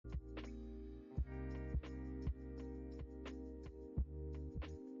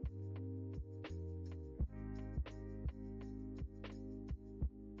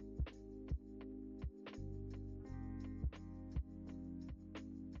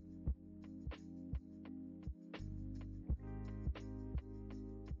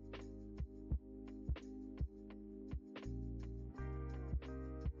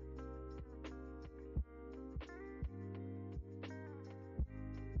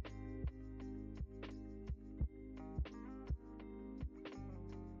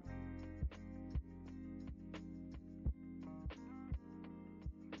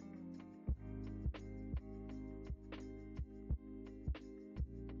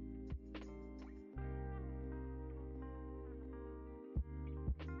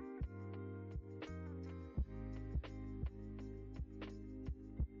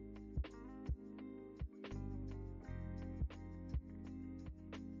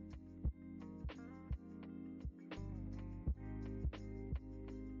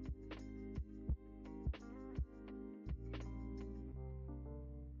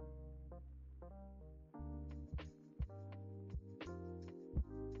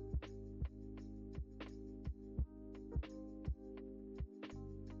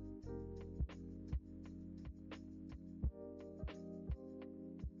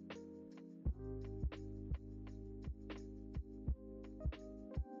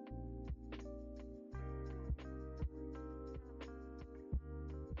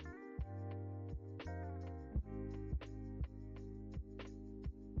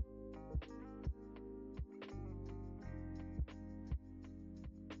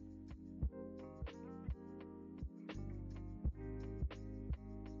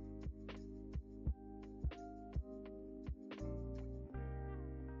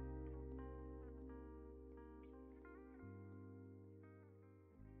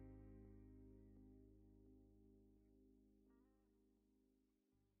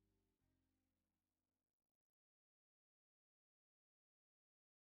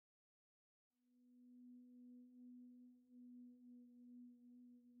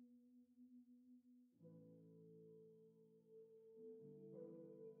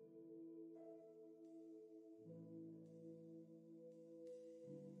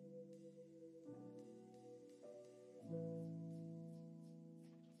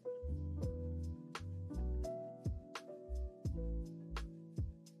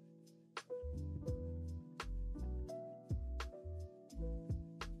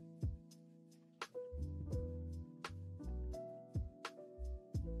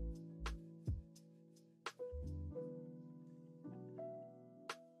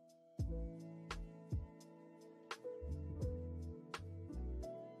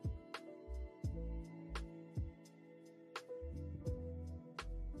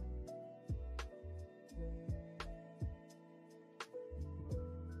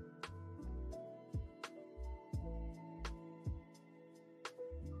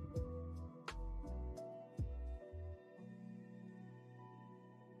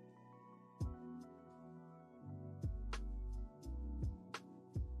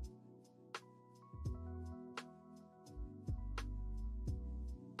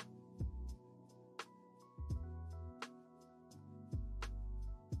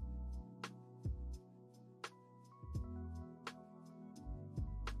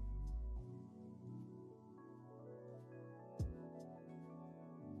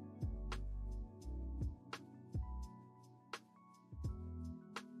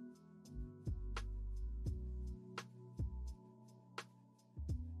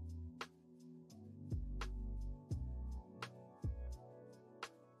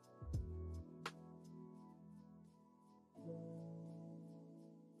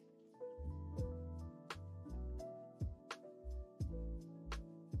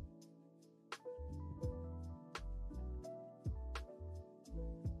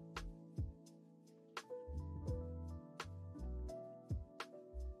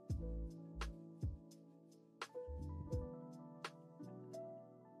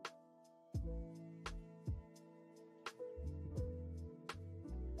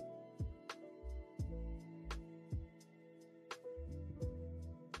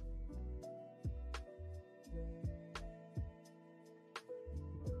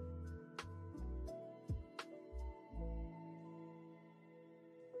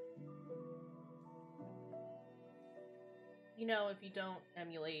you know, if you don't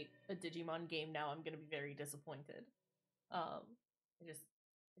emulate a Digimon game now, I'm gonna be very disappointed. I just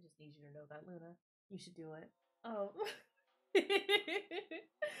need you to know that, Luna. You should do it.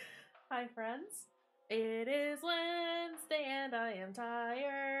 Hi, friends. It is Wednesday and I am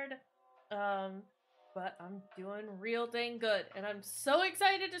tired. But I'm doing real dang good, and I'm so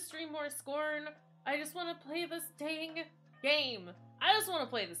excited to stream more Scorn. I just want to play this dang game.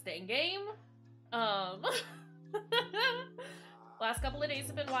 Last couple of days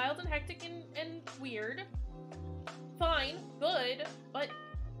have been wild and hectic and weird. Fine, good, but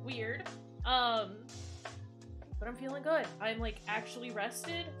weird. But I'm feeling good. I'm like actually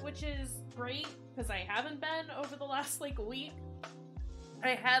rested, which is great because I haven't been over the last like week. I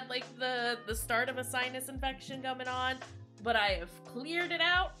had like the start of a sinus infection coming on, but I have cleared it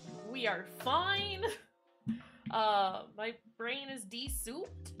out. We are fine. My brain is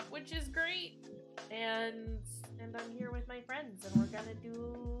de-souped, which is great. And I'm here with my friends and we're gonna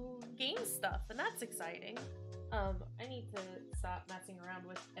do game stuff, and that's exciting. I need to stop messing around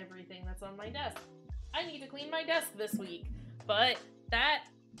with everything that's on my desk. I need to clean my desk this week, but that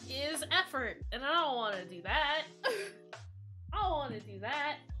is effort, and I don't want to do that. I don't want to do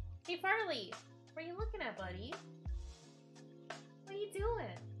that. Hey, Farley, what are you looking at, buddy? What are you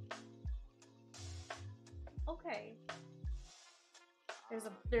doing? Okay.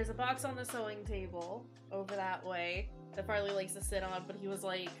 There's a box on the sewing table over that way that Farley likes to sit on, but he was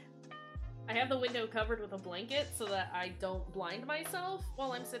like, I have the window covered with a blanket so that I don't blind myself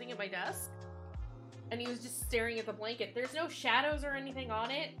while I'm sitting at my desk. And he was just staring at the blanket. There's no shadows or anything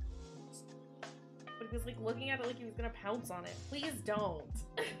on it. But he was like looking at it like he was gonna pounce on it. Please don't.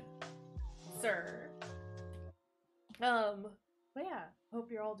 Sir. But yeah,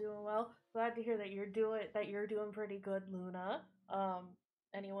 hope you're all doing well. Glad to hear that you're doing pretty good, Luna.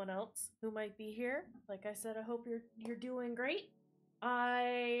 Anyone else who might be here? Like I said, I hope you're doing great.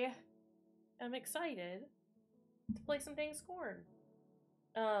 I am excited to play some dang Scorn.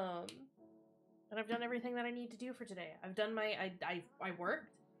 And I've done everything that I need to do for today. I've done I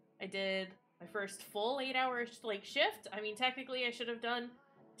worked. I did my first full 8-hour like shift. I mean, technically I should have done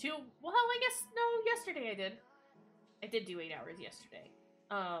 2. Well, I guess no, yesterday I did. I did do 8 hours yesterday.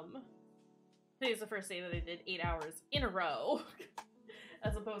 Today's the first day that I did 8 hours in a row,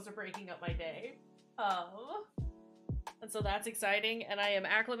 as opposed to breaking up my day. And so that's exciting, and I am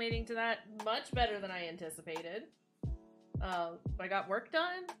acclimating to that much better than I anticipated. I got work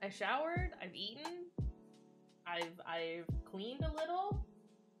done, I showered, I've eaten, I've cleaned a little.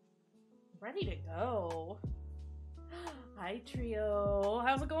 Ready to go. Hi, trio.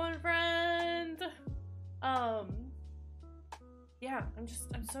 How's it going, friend? Yeah, I'm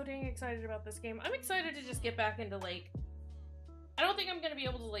so dang excited about this game. I'm excited to just get back into, like, I don't think I'm gonna be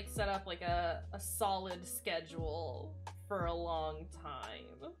able to, like, set up, like, a solid schedule for a long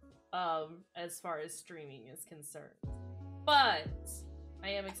time, as far as streaming is concerned. But I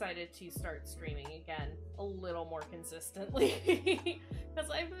am excited to start streaming again a little more consistently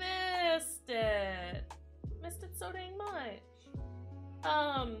because I've missed it. Missed it so dang much.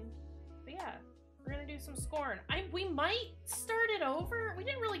 But yeah, we're gonna do some Scorn. We might start it over. We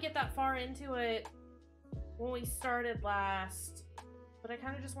didn't really get that far into it when we started last, but I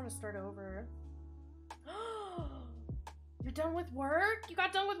kind of just want to start over. You're done with work? You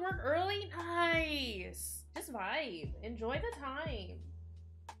got done with work early? Nice. Just vibe. Enjoy the time.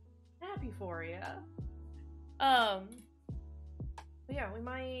 Happy for you. But yeah, we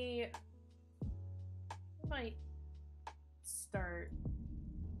might start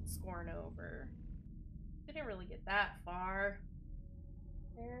Scorn over. Didn't really get that far.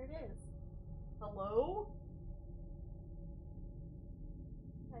 There it is. Hello?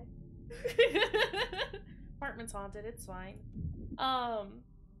 Okay. Apartment's haunted, it's fine.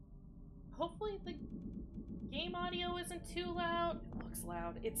 Hopefully the game audio isn't too loud. It looks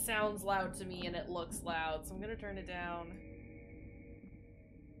loud. It sounds loud to me and it looks loud, so I'm gonna turn it down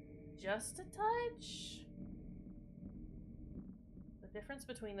just a touch. The difference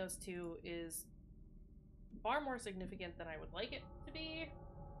between those two is far more significant than I would like it to be.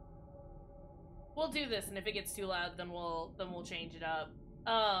 We'll do this, and if it gets too loud, then we'll change it up.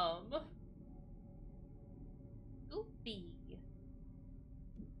 Goopy.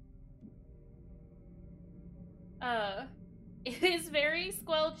 It is very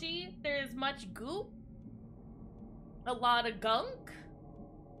squelchy. There is much goop. A lot of gunk.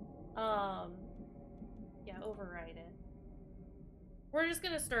 Yeah, override it. We're just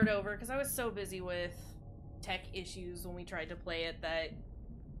gonna start over, because I was so busy with tech issues when we tried to play it that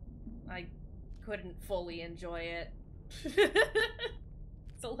I couldn't fully enjoy it.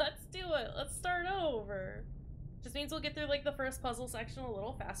 So let's do it. Let's start over. Just means we'll get through, like, the first puzzle section a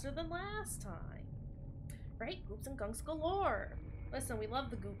little faster than last time. Right? Goops and gunks galore. Listen, we love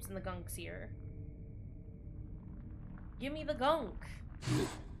the goops and the gunks here. Give me the gunk.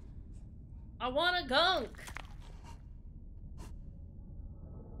 I want a gunk.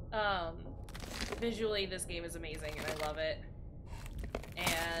 Visually, this game is amazing, and I love it.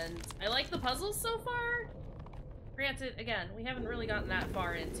 And I like the puzzles so far. Granted, again, we haven't really gotten that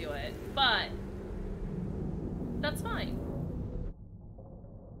far into it, but that's fine.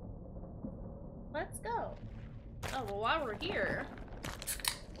 Let's go. Oh, well, while we're here,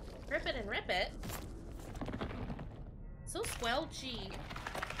 rip it and rip it. So squelchy.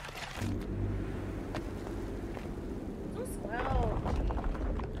 So squelchy.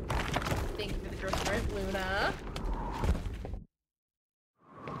 Thank you for the growth, Luna.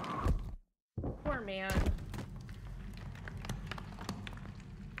 Poor man.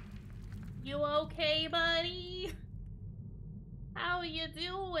 You okay, buddy? How you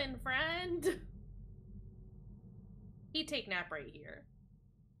doing, friend? He take nap right here.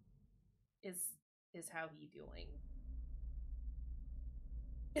 Is how he doing.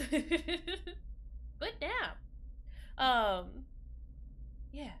 Good nap.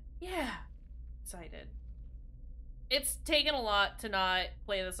 Yeah. Excited. It's taken a lot to not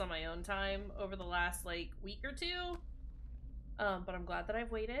play this on my own time over the last, like, week or two. But I'm glad that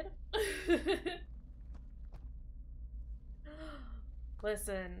I've waited.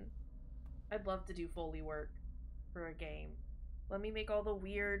 Listen, I'd love to do Foley work for a game. Let me make all the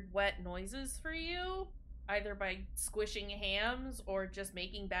weird, wet noises for you, either by squishing hams or just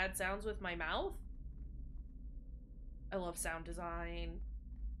making bad sounds with my mouth. I love sound design.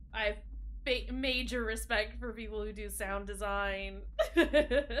 I have major respect for people who do sound design. Give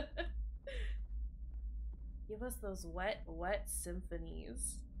us those wet, wet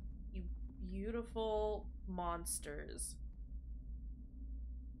symphonies. You beautiful monsters.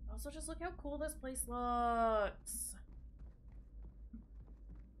 Also, just look how cool this place looks.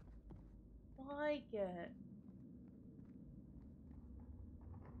 I like it.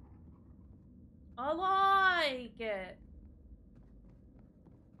 I like it.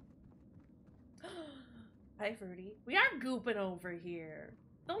 Hi, Fruity. We are gooping over here.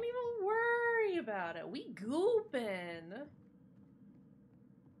 Don't even worry about it. We gooping.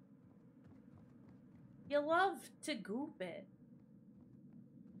 You love to goop it.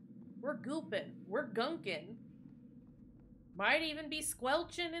 We're gooping. We're gunking. Might even be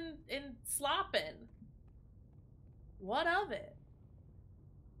squelching and slopping. What of it?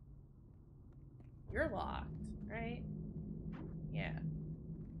 You're locked, right? Yeah.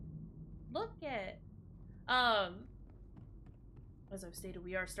 Look at. As I've stated,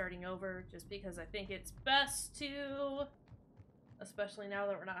 we are starting over just because I think it's best to, especially now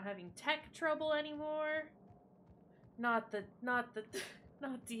that we're not having tech trouble anymore. Not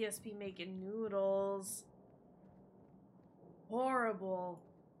DSP making noodles. Horrible.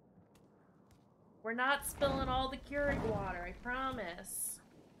 We're not spilling all the Keurig water, I promise.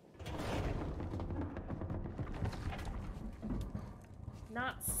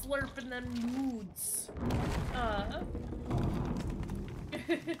 Not slurping them nudes.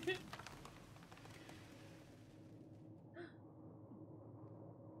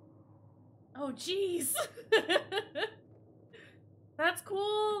 Oh, jeez. That's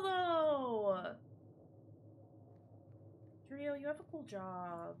cool, though. Trio, you have a cool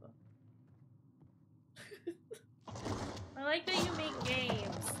job. I like that you make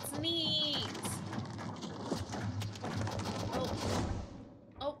games. It's neat.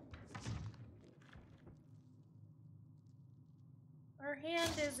 Oh. Our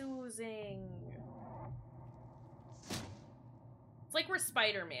hand is oozing. It's like we're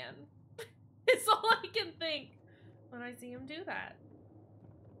Spider-Man. It's all I can think when I see him do that.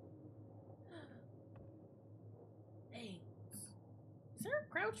 Thanks. Is there a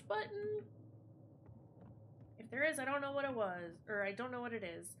crouch button? If there is, I don't know what it was. Or I don't know what it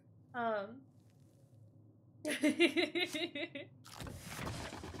is. I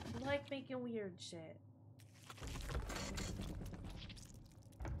like making weird shit.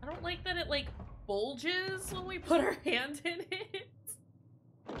 I don't like that it, like, bulges when we put our hand in it.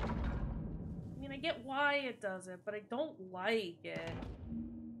 I mean, I get why it does it, but I don't like it.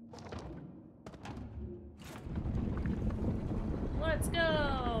 Let's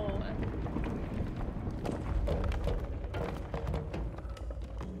go!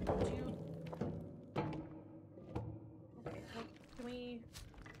 Okay, well, can we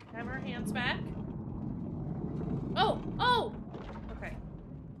have our hands back? Oh! Oh! Okay.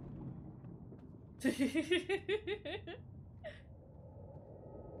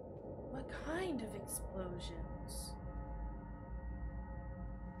 What kind kind of explosions?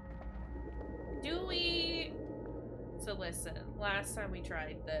 Do we... So listen, last time we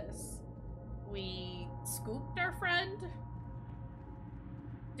tried this, we scooped our friend.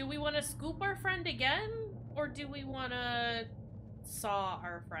 Do we want to scoop our friend again? Or do we want to saw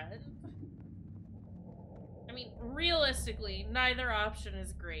our friend? I mean, realistically, neither option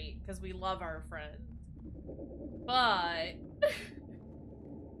is great, because we love our friend. But...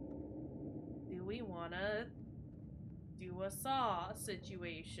 do we want to do a saw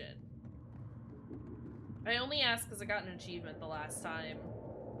situation? I only asked because I got an achievement the last time.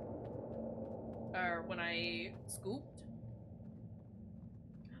 Or when I scooped.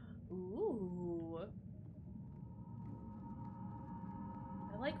 Ooh.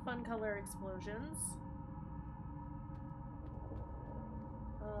 I like fun color explosions.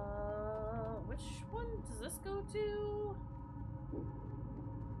 Which one does this go to?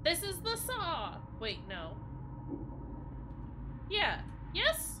 This is the saw! Wait, no. Yeah.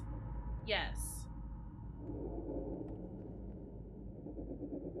 Yes? Yes.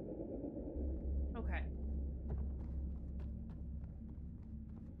 Okay.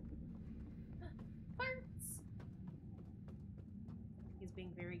 Farts! He's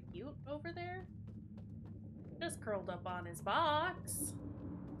being very cute over there. Just curled up on his box.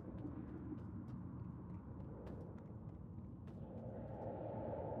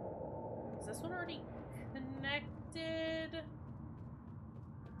 Is this one already connected?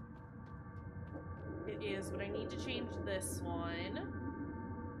 It is, but I need to change this one.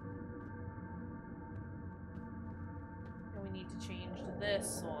 And we need to change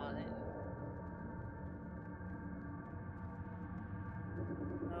this one.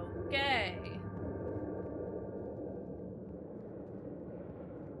 Okay.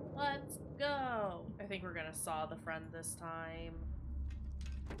 Let's go. I think we're gonna saw the friend this time.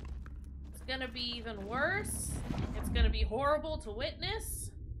 It's gonna be even worse. It's gonna be horrible to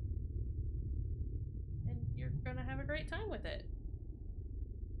witness. And you're gonna have a great time with it.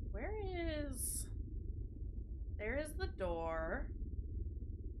 Where is... There is the door.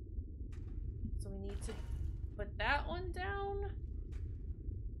 So we need to put that one down.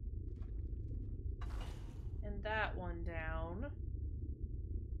 And that one down.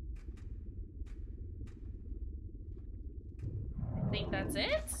 I think that's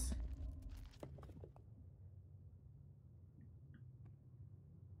it?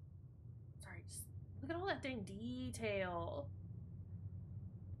 Sorry, just look at all that dang detail.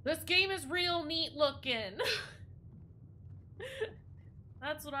 This game is real neat looking.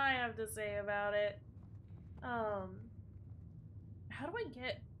 That's what I have to say about it. How do I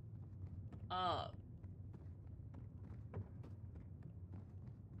get up?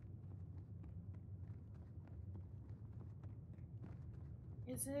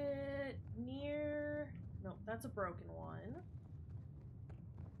 Is it near... No, that's a broken one.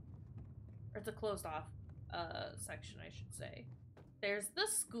 Or it's a closed off section, I should say. There's the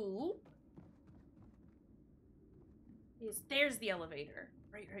scoop. There's the elevator.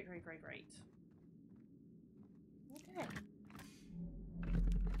 Right. Okay.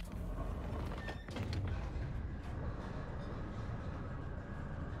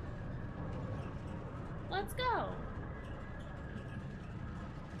 Let's go.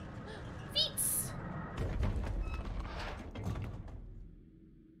 Feets!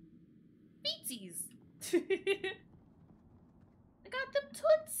 Feetsies! I got them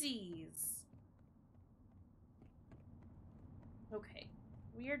tootsies! Okay.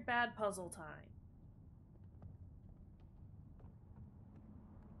 Weird bad puzzle time.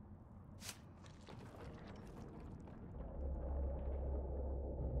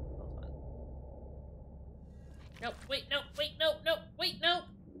 Hold on. No, wait, no, wait, no, wait, no!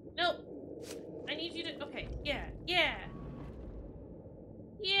 No! I need you to... Okay, yeah.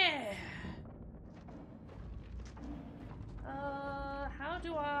 How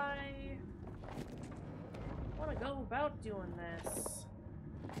do I want to go about doing this?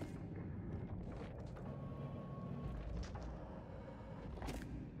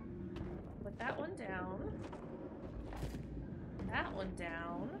 Put that one down. That one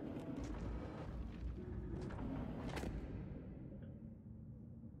down.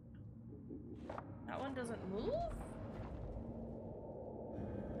 That one doesn't move?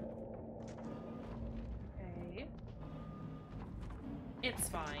 Okay. It's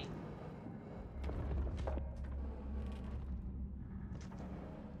fine.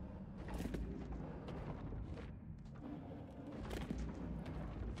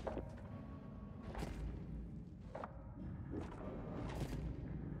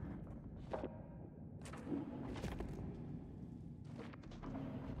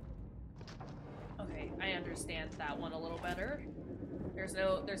 understand that one a little better. There's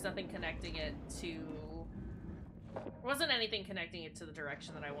nothing connecting it to... There wasn't anything connecting it to the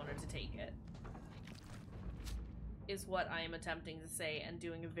direction that I wanted to take it. Is what I am attempting to say and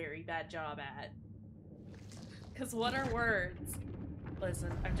doing a very bad job at. Because what are words?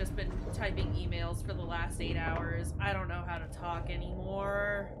 Listen, I've just been typing emails for the last 8 hours. I don't know how to talk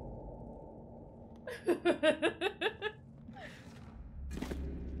anymore.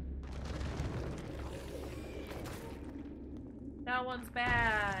 That one's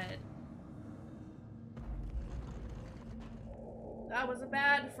bad. That was a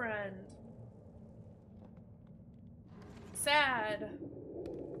bad friend. Sad.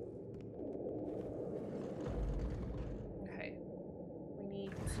 Okay. We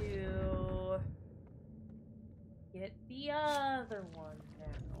need to get the other one now.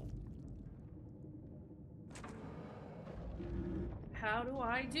 How do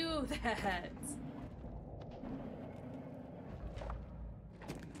I do that?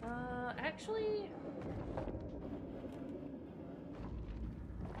 Actually...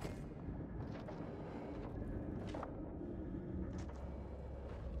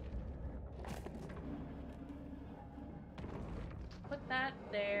 Put that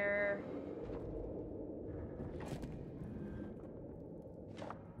there.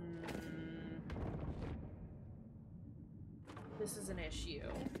 This is an issue.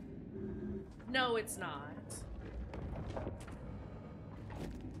 No, it's not.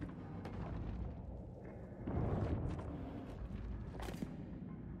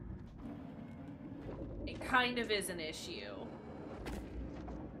 It kind of is an issue.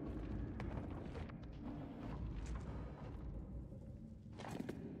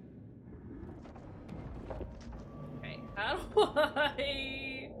 How do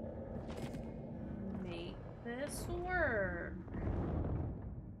I make this work?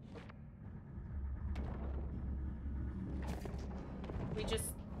 We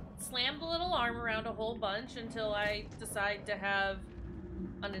just slam the little arm around a whole bunch until I decide to have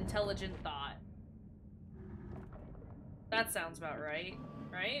an intelligent thought. That sounds about right,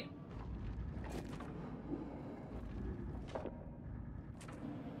 right?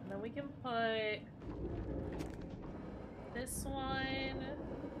 And then we can put this one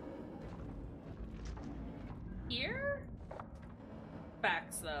here?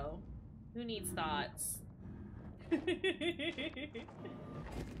 Facts, though. Who needs thoughts?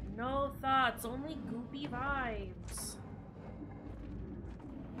 No thoughts, only goopy vibes.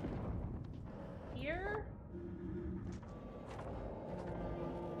 Here?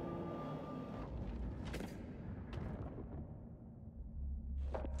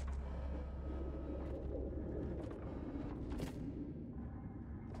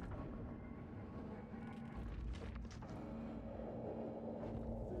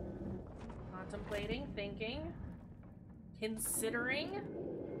 Contemplating, thinking, considering.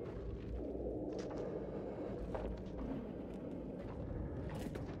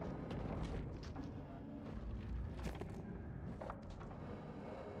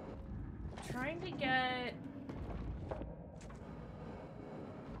 Trying to get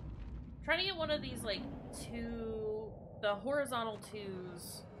one of these, like, the horizontal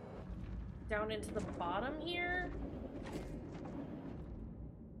twos down into the bottom here.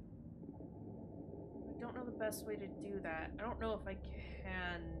 I don't know the best way to do that. I don't know if I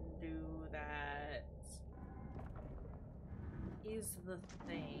can do that. Is the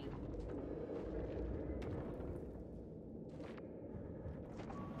thing.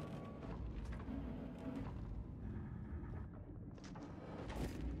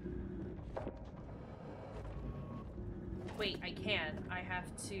 Wait, I can. I have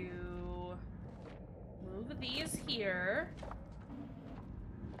to move these here.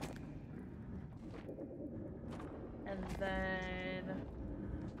 And then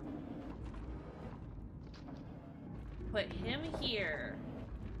put him here.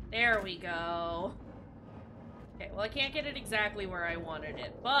 There we go. Okay, well I can't get it exactly where I wanted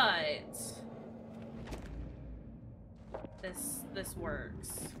it, but this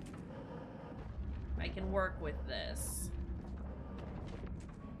works. I can work with this.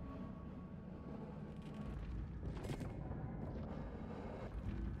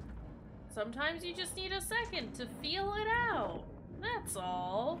 Sometimes you just need a second to feel it out. That's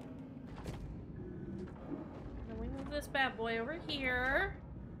all. Then we move this bad boy over here.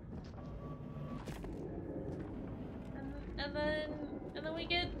 And then we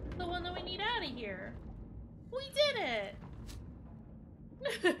get the one that we need out of here. We did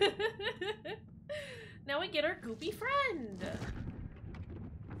it! Now we get our goopy friend.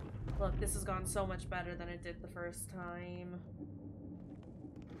 Look, this has gone so much better than it did the first time.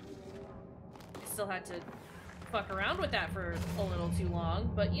 still had to fuck around with that for a little too long,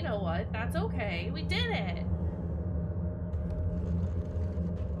 but you know what? That's okay. We did it!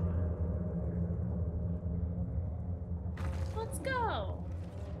 Let's go!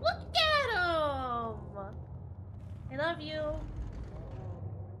 Look at him! I love you.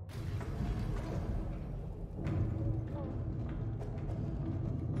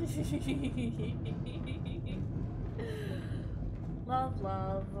 Love,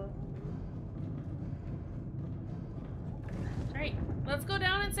 love. Alright, let's go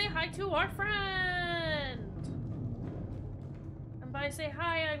down and say hi to our friend! And by say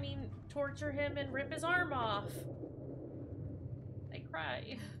hi, I mean torture him and rip his arm off. I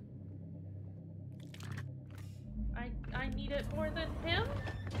cry. I need it more than him?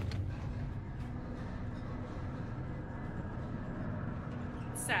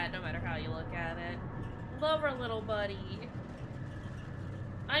 It's sad no matter how you look at it. Love our little buddy.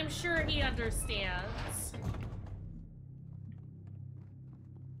 I'm sure he understands.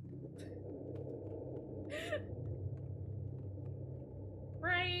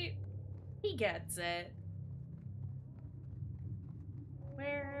 Right? He gets it.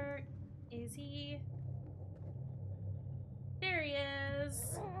 Where is he? There he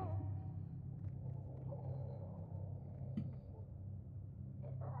is.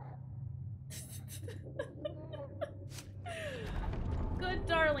 Good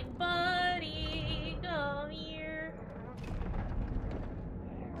darling buddy, come here.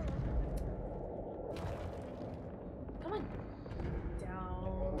 Come on.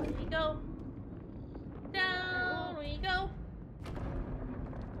 Down we go. Down we go.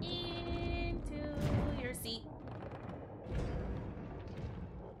 Into your seat.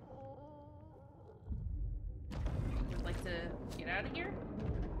 Would like to get out of here?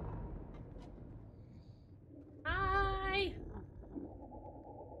 Hi!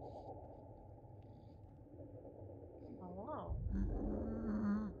 Hello.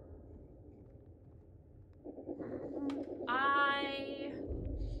 I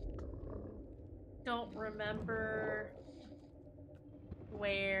don't remember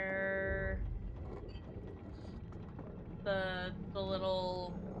where the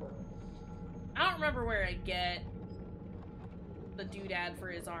little... I don't remember where I get the doodad for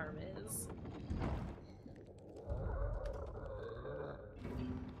his arm is.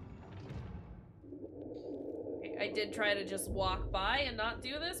 I did try to just walk by and not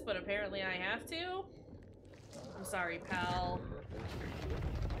do this, but apparently I have to. I'm sorry, pal.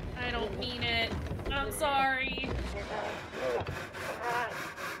 I don't mean it. I'm sorry.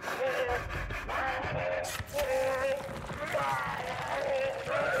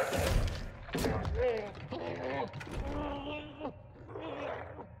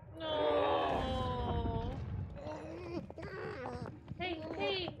 No. Hey,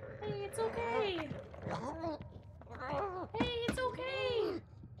 it's okay. Hey, it's okay.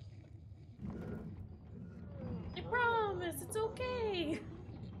 I promise, it's okay.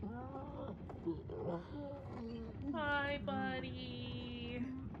 Hi, buddy.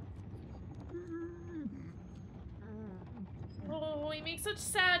 Oh, he makes such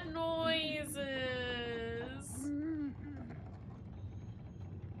sad noises.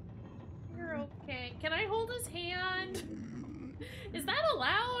 You're okay. Can I hold his hand? Is that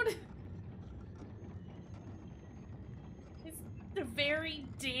allowed? It's a very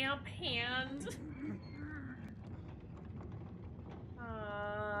damp hand.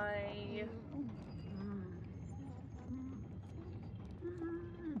 Hi.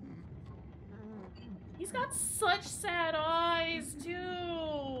 He's got such sad eyes, too.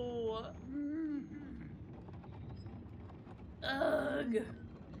 Ugh.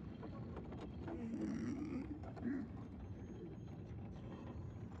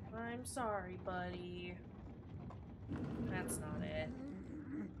 I'm sorry, buddy. That's not it.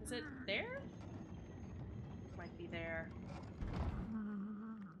 Is it there? Might be there.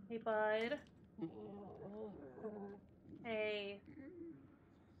 Hey, bud. Hey.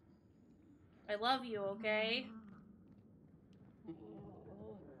 I love you, okay?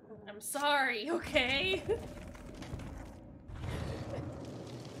 I'm sorry, okay?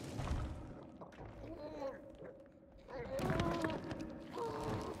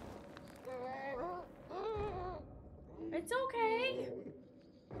 It's okay.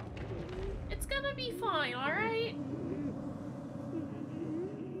 It's gonna be fine, alright?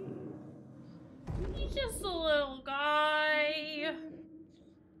 He's just a little guy.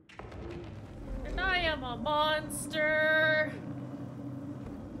 And I am a monster.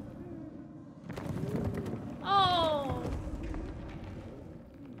 Oh.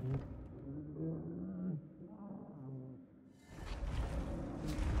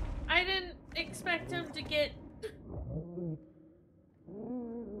 I didn't expect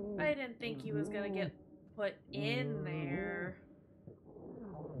I didn't think he was gonna get put in there.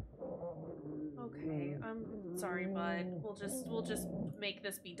 Okay, I'm sorry, bud. We'll just make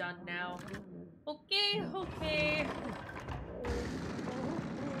this be done now. Okay, okay.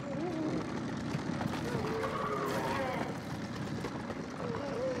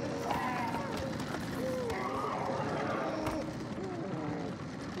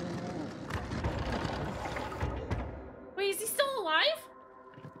 Wait, is he still alive?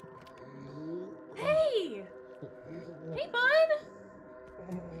 Hey! Hey, bud!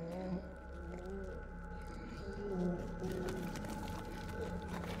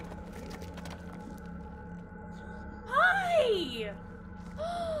 Hi!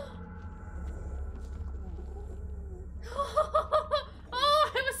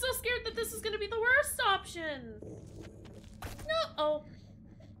 Oh, I was so scared that this was gonna be the worst option. No. Oh.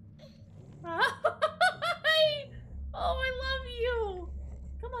 Hi! Oh, I love you.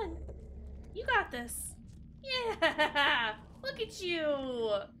 Come on. You got this. Yeah! Look at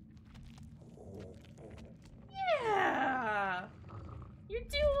you. Yeah! You're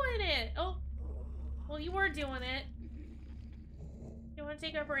doing it. Oh. Well, you were doing it. You want to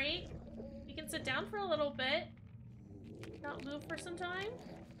take a break? You can sit down for a little bit. Not move for some time.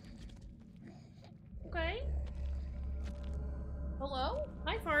 Okay. Hello?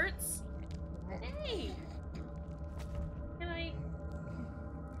 Hi, farts. Hey! Can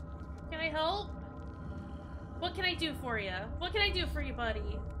I help? What can I do for you? What can I do for you,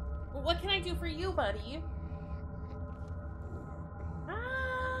 buddy? Well, what can I do for you, buddy?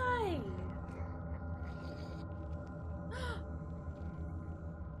 Hi!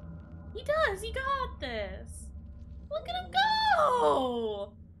 He does! He got this! Look at him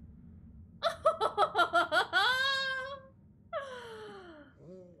go!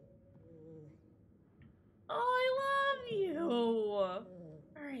 Oh, I love you!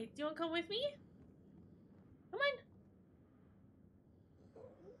 Alright, do you want to come with me? Come on!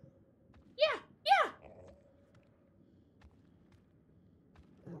 Yeah! Yeah!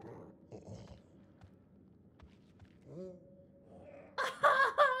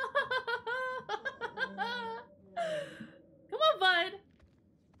 Come on, bud!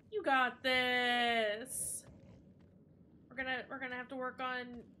 You got this! We're gonna have to work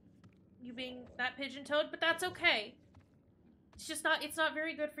on you being that pigeon-toed, but that's okay. It's not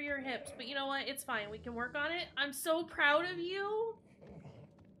very good for your hips, but you know what? It's fine. We can work on it. I'm so proud of you.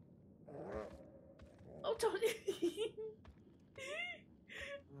 Oh, don't.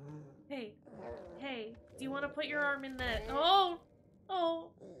 Hey, do you want to put your arm in that? Oh,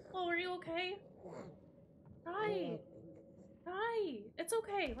 are you okay? Hi. It's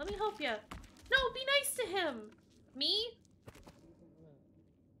okay. Let me help you. No, be nice to him. Me?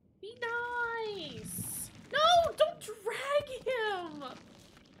 Be nice. No, don't drag him.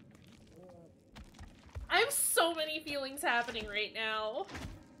 I have so many feelings happening right now.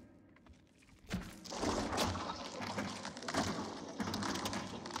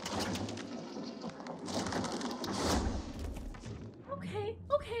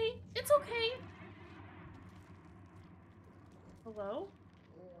 Okay, it's okay. Hello?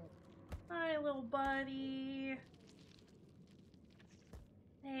 Hi, little buddy.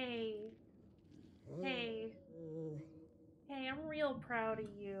 Hey, I'm real proud of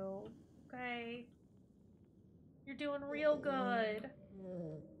you, okay? You're doing real good.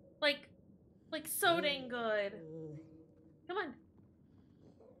 Like so dang good. Come on.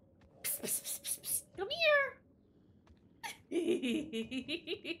 Psst, psst, psst, psst, psst. Come here.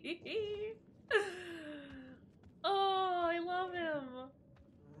 Oh, I love him.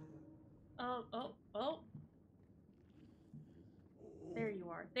 Oh.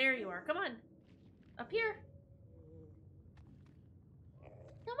 There you are. Come on. Up here.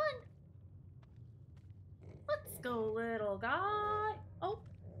 Come on. Let's go, little guy. Oh.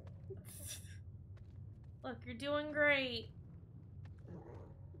 Look, you're doing great.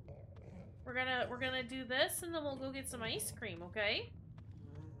 We're gonna do this and then we'll go get some ice cream, okay?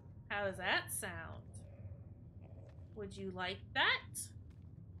 How does that sound? Would you like that?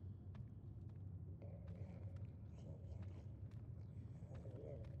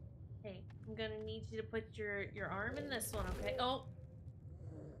 Hey, I'm gonna need you to put your arm in this one, okay? Oh.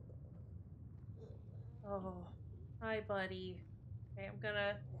 Oh. Hi, buddy. Okay,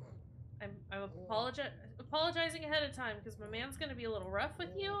 I'm apologizing ahead of time because my man's gonna be a little rough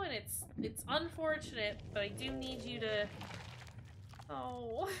with you, and it's unfortunate, but I do need you to.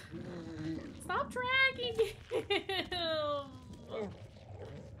 Oh, stop dragging him!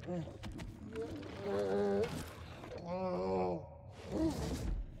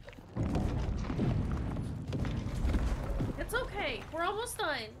 It's okay. We're almost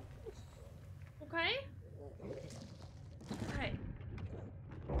done. Okay? Okay.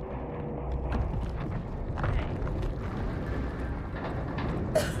 Okay.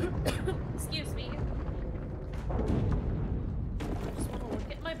 Excuse me. Just want to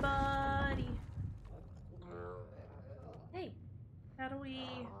look at my body. Hey, how do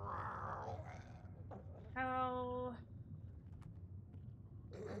we... How...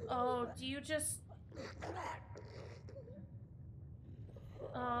 Oh, do you just...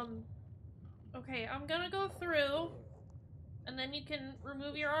 Okay, I'm gonna go through, and then you can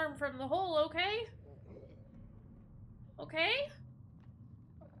remove your arm from the hole, okay? Okay?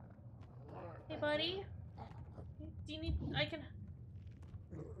 Hey, buddy? Do you need... I can...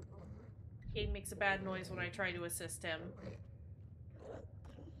 He makes a bad noise when I try to assist him.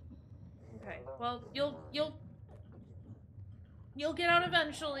 Okay, well, you'll get out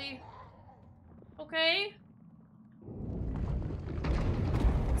eventually. Okay?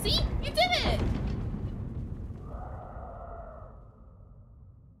 See? You did it!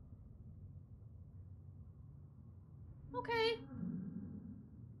 Okay.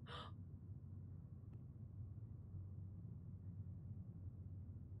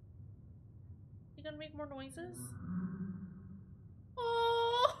 You gonna make more noises?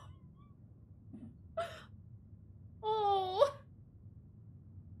 Oh! Oh!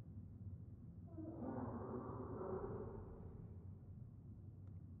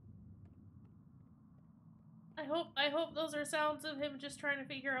 I hope those are sounds of him just trying to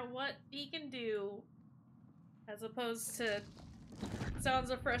figure out what he can do. As opposed to sounds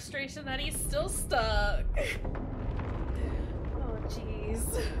of frustration that he's still stuck. Oh, jeez.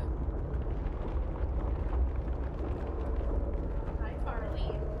 Hi,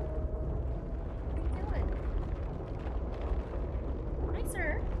 Farley. What are you doing? Hi,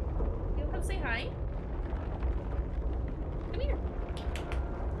 sir. You come say hi? Come here.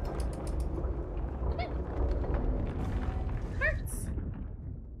 Come in. Hurts.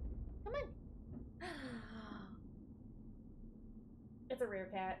 Come on. It's a rare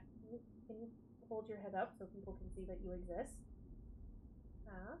cat. Can you hold your head up so people can see that you exist?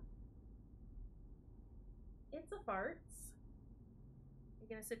 Huh? It's a farts. You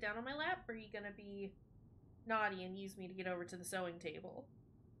gonna sit down on my lap, or are you gonna be naughty and use me to get over to the sewing table?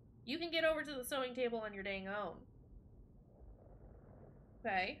 You can get over to the sewing table on your dang own.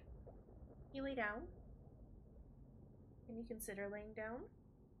 Okay. You lay down? Can you consider laying down?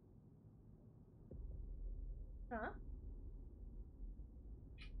 Huh?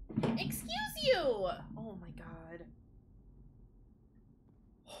 Excuse you! Oh my god.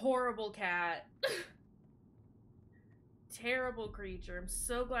 Horrible cat. Terrible creature. I'm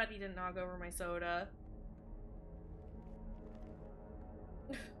so glad he didn't knock over my soda.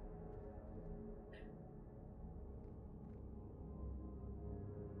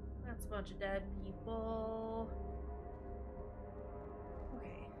 That's a bunch of dead people.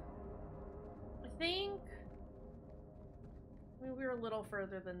 Okay. I think... I mean, we were a little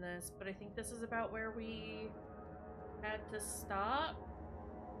further than this, but I think this is about where we had to stop.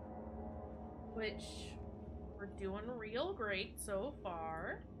 Which, we're doing real great so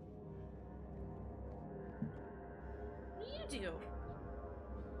far. What do you do?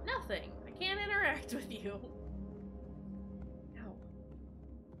 Nothing. I can't interact with you. Ow.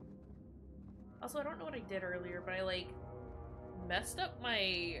 Also, I don't know what I did earlier, but I, like, messed up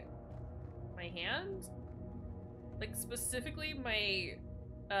my hand. Like, specifically my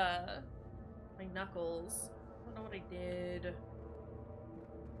knuckles. I don't know what I did.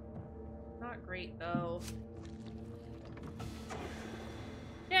 Not great, though.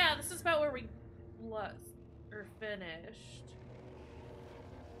 Yeah, this is about where we finished.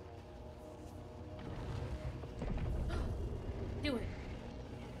 Do it.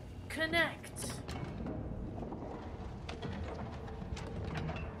 Connect.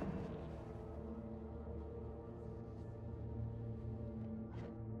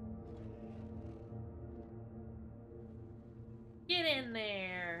 Get in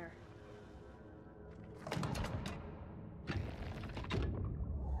there.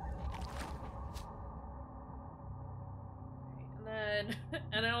 And then,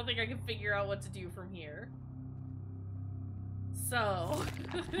 and I don't think I can figure out what to do from here. So,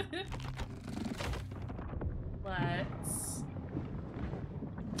 let's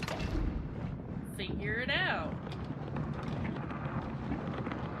figure it out.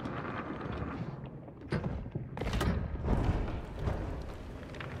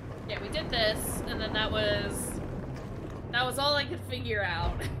 Yeah, we did this, and then that was all I could figure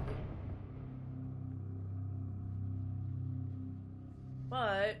out.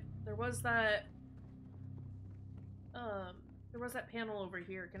 But there was that There was that panel over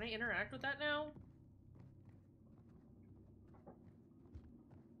here. Can I interact with that now?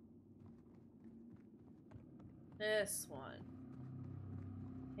 This one.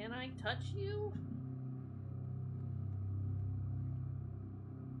 Can I touch you?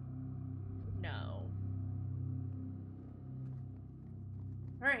 No.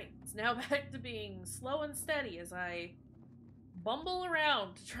 Alright, it's now back to being slow and steady as I bumble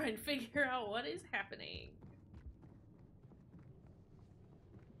around to try and figure out what is happening.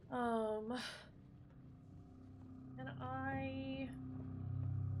 And I...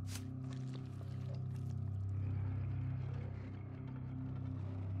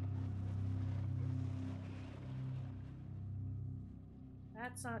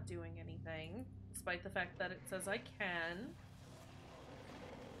 That's not doing anything, despite the fact that it says I can.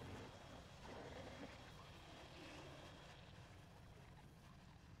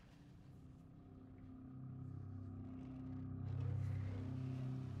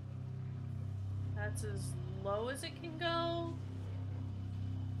 That's as low as it can go.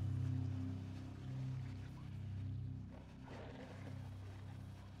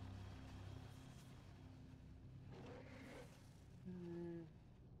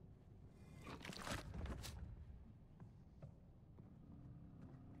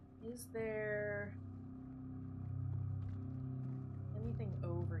 Is there anything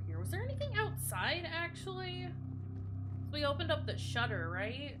over here? Was there anything outside, actually? We opened up the shutter,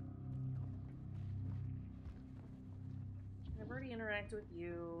 right? I've already interacted with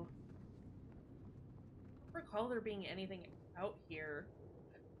you. I don't recall there being anything out here.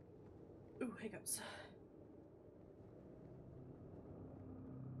 Ooh, hiccups.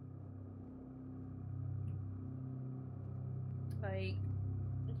 Like,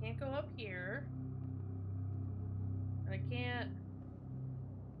 I can't go up here. I can't...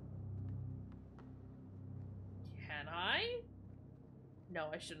 Can I? No,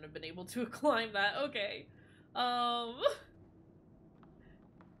 I shouldn't have been able to climb that. Okay.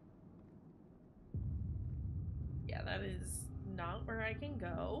 Yeah, that is not where I can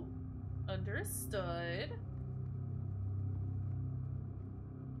go. Understood.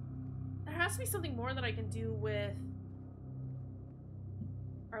 There has to be something more that I can do with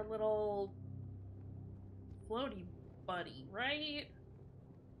our little floaty buddy, right?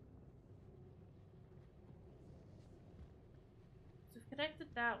 So we've connected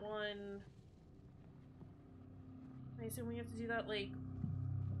that one. I assume we have to do that, like,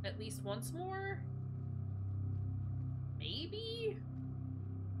 at least once more? Maybe?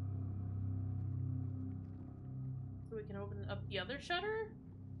 So we can open up the other shutter?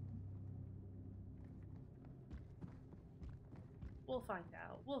 We'll find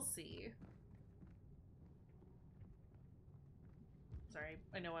out. We'll see. Sorry,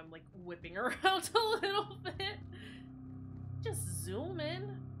 I know I'm, like, whipping around a little bit. Just zoom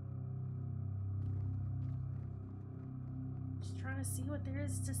in. Just trying to see what there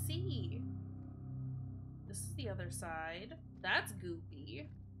is to see. This is the other side. That's goopy.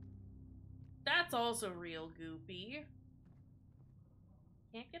 That's also real goopy.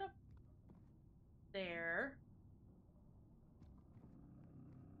 Can't get up there.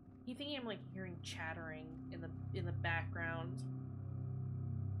 You think I'm like hearing chattering in the background,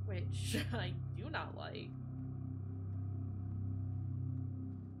 which I do not like.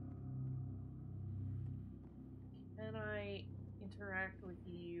 Can I interact with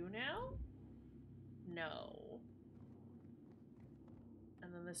you now? No.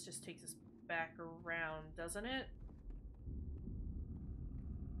 And then this just takes us back around, doesn't it?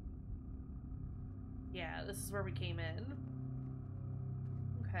 Yeah, this is where we came in.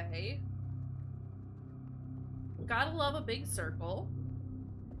 Okay. Gotta love a big circle.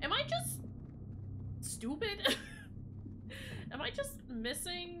 Am I just stupid? Am I just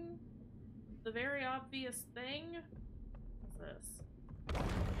missing the very obvious thing? What's this?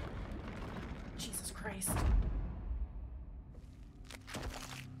 Jesus Christ.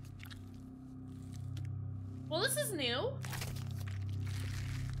 Well, this is new.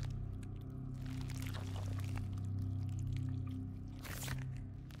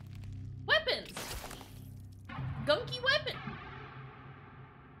 Weapons! Gunky weapon!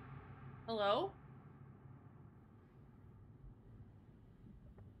 Hello?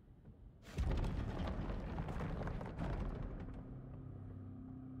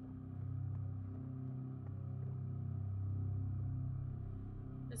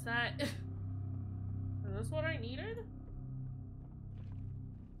 Is that... Is this what I needed?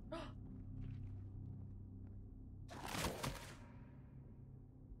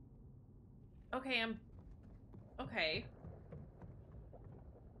 Okay, okay.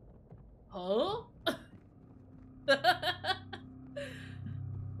 Huh?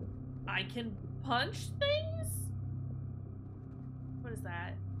 I can punch things? What is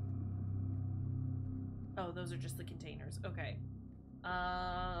that? Oh, those are just the containers. Okay.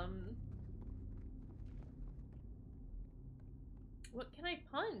 What can I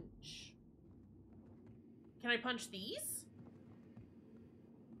punch? Can I punch these?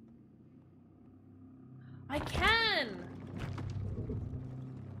 I can!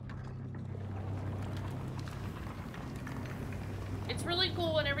 It's really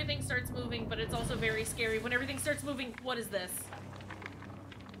cool when everything starts moving, but it's also very scary when everything starts moving. What is this?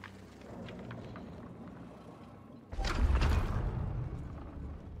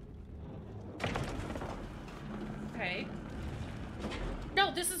 Okay.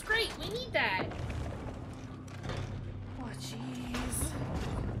 No, this is great. We need that. Oh, jeez.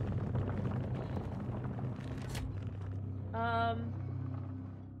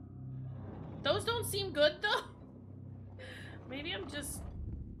 Those don't seem good, though. Maybe I'm just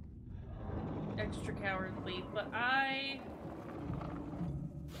extra cowardly, but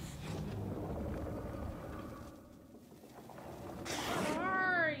Where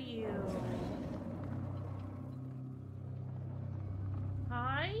are you?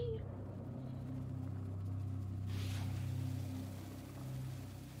 Hi?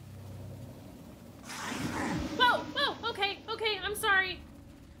 Whoa! Whoa! Okay, okay, I'm sorry.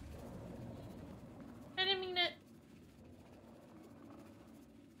 I didn't mean it.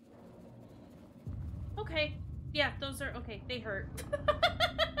 Okay. Yeah, those are okay. They hurt.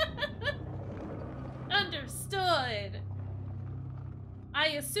 Understood. I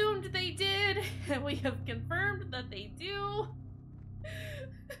assumed they did, and we have confirmed that they do.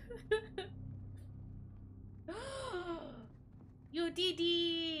 You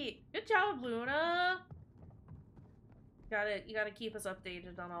did. Good job, Luna. You gotta keep us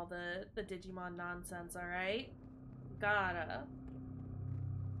updated on all the Digimon nonsense, alright? Gotta.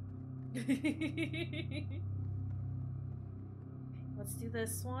 Let's do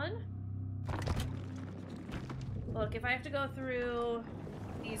this one. Look, if I have to go through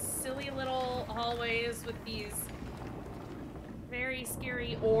these silly little hallways with these very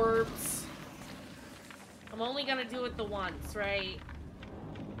scary orbs, I'm only gonna do it the once, right?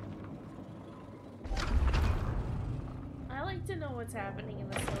 I like to know what's happening in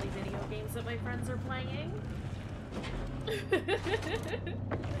the silly video games that my friends are playing.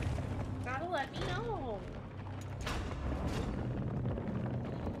 Gotta let me know.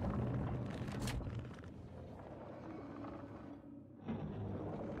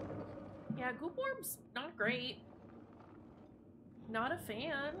 Yeah, Goop Orb's not great. Not a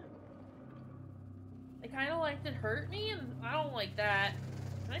fan. They kind of like to hurt me, and I don't like that.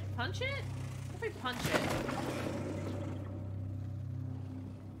 Can I punch it? What if I punch it?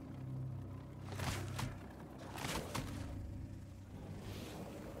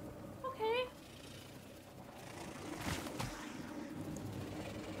 Okay.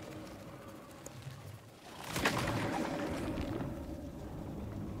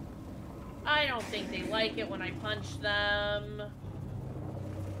 I don't think they like it when I punch them.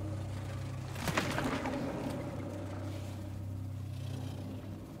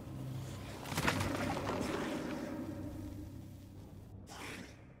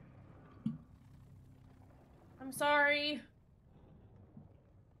 I'm sorry.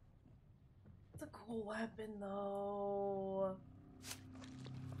 It's a cool weapon, though.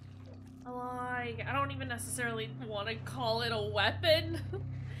 I don't even necessarily want to call it a weapon.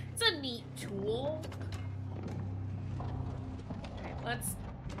 It's a neat tool. Okay, let's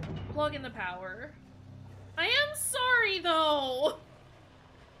plug in the power. I am sorry, though.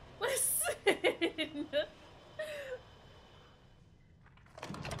 Listen.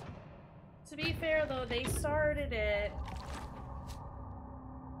 To be fair, though, they started it.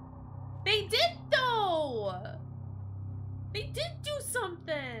 They did, though! They did do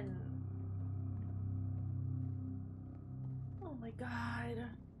something! Oh my god.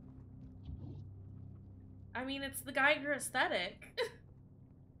 I mean, it's the Geiger aesthetic.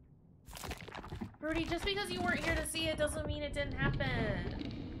 Rudy, just because you weren't here to see it doesn't mean it didn't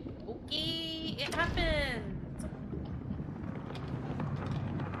happen. Okay, it happened.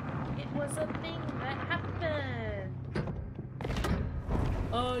 It was a thing that happened.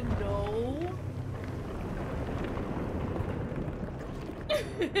 No.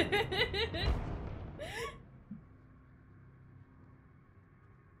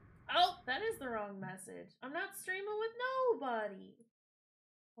 Oh, that is the wrong message. I'm not streaming with nobody.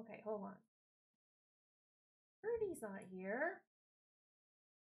 Okay, hold on. Rudy's not here.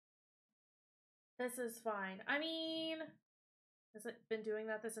 This is fine. I mean, has it been doing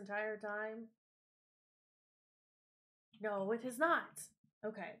that this entire time? No, it has not.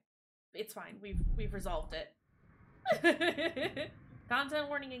 Okay. It's fine. We've resolved it. Content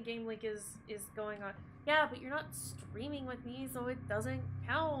warning in game link is going on. Yeah, but you're not streaming with me, so it doesn't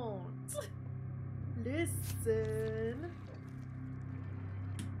count. Listen.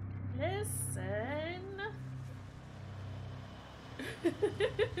 Listen.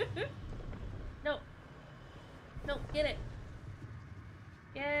 No. No, get it.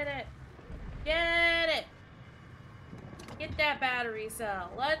 Get it. Get it. Get that battery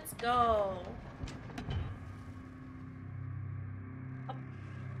cell. Let's go. Up.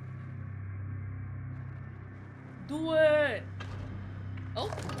 Do it. Oh.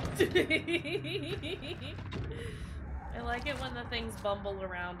 I like it when the things bumble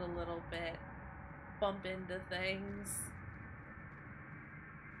around a little bit. Bump into things.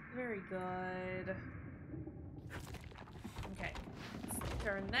 Very good. Okay. Let's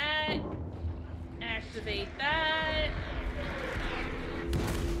turn that. Activate that.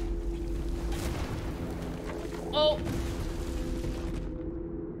 Oh!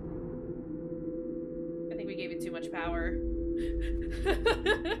 I think we gave it too much power.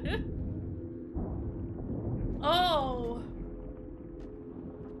 Oh!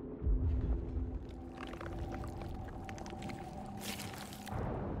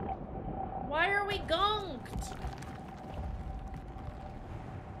 Why are we gunked?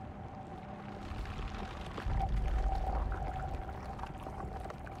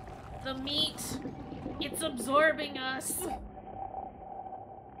 The meat, it's absorbing us.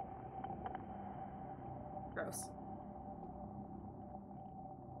 Gross.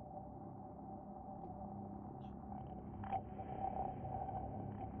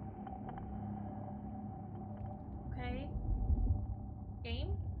 Okay.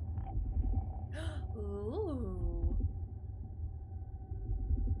 Game? Ooh.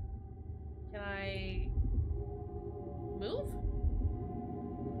 Can I move?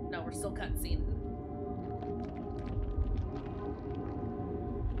 No, we're still cutscene.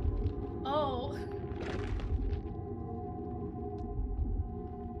 Oh.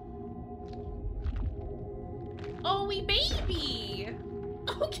 Oh, we baby!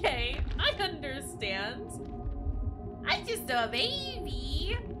 Okay, I understand. I just a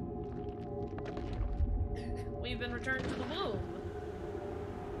baby. We've been returned to the womb.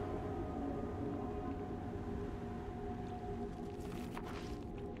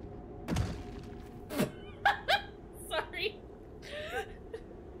 Sorry.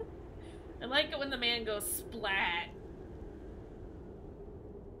 I like it when the man goes splat.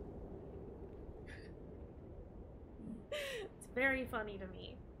 It's very funny to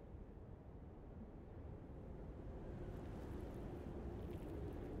me.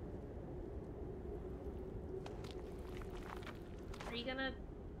 Are you gonna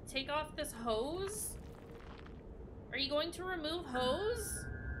take off this hose? Are you going to remove hose?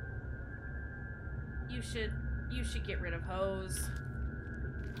 You should get rid of hose.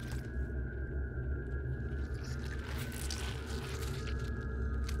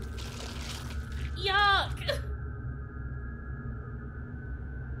 Yuck!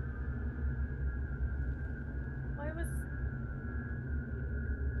 Why was...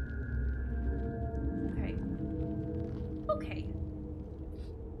 Okay. Okay.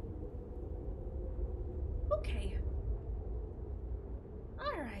 Okay.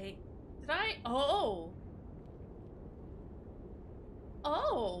 Alright. Did I... Oh!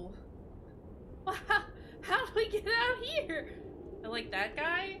 Oh! How do we get out here? I like that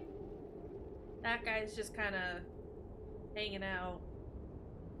guy. That guy's just kind of hanging out.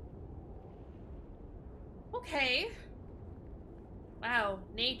 Okay. Wow,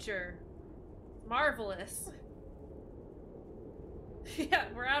 nature. Marvelous. Yeah,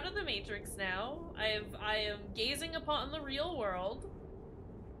 we're out of the Matrix now. I am gazing upon the real world.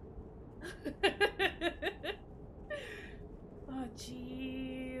 Oh,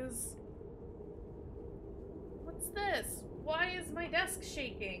 jeez. What's this? Why is my desk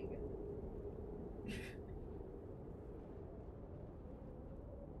shaking?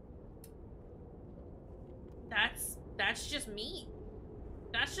 That's just meat.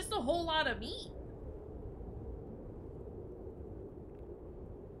 That's just a whole lot of meat.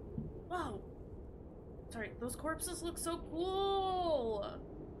 Whoa. Sorry, those corpses look so cool.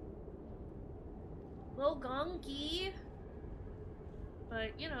 A little gonky.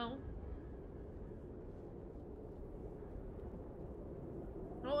 But, you know.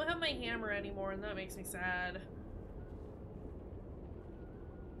 I don't have my hammer anymore, and that makes me sad.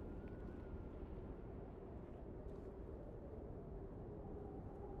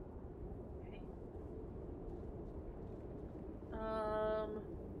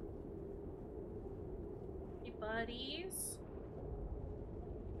 Hey, buddies.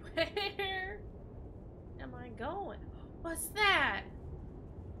 Where am I going? What's that?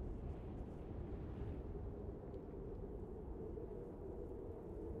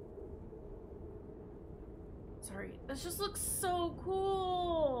 Sorry, this just looks so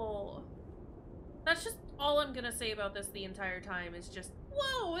cool. That's just all I'm gonna say about this the entire time is just,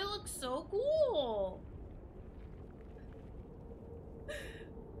 whoa, it looks so cool.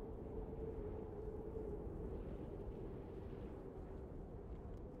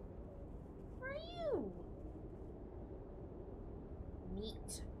 Where are you?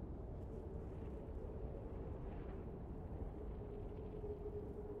 Neat.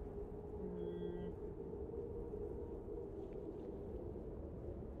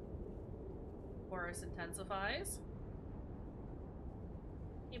 Forest intensifies.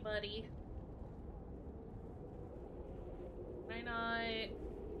 Hey, buddy. Can I not?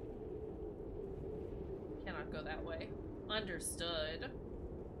 Cannot go that way. Understood.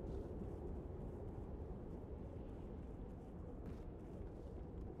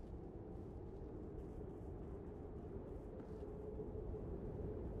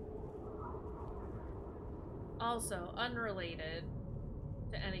 Also, unrelated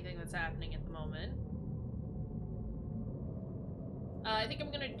to anything that's happening at the moment. I think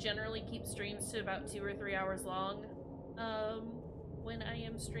I'm gonna generally keep streams to about 2 or 3 hours long, when I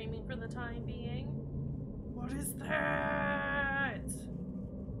am streaming for the time being. What is that?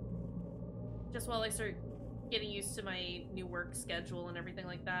 Just while I start getting used to my new work schedule and everything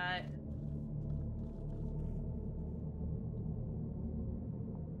like that.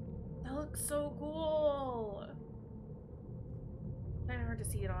 That looks so cool. Kind of hard to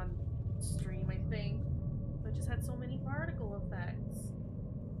see it on stream, I think. But it just had so many particle effects.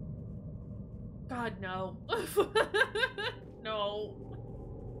 God, no. No.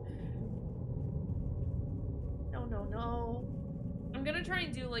 No, no, no. I'm gonna try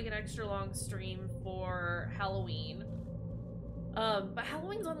and do like an extra long stream for Halloween. But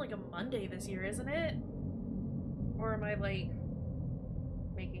Halloween's on like a Monday this year, isn't it? Or am I like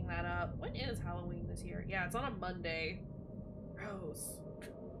making that up? When is Halloween this year? Yeah, it's on a Monday. Gross.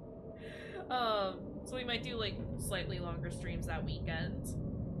 So we might do like slightly longer streams that weekend.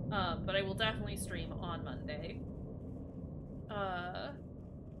 But I will definitely stream on Monday.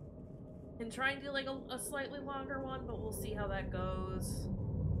 And try and do like a slightly longer one, but we'll see how that goes.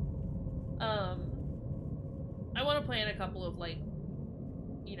 I want to plan a couple of like,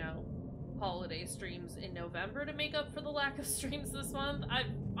 you know, holiday streams in November to make up for the lack of streams this month.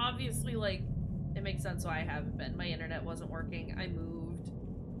 I've obviously, like, it makes sense why I haven't been. My internet wasn't working. I moved.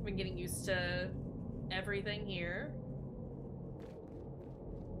 I've been getting used to everything here.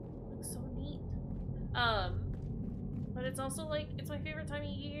 Looks so neat. But it's also like, it's my favorite time of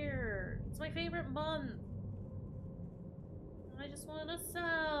year. It's my favorite month. I just want to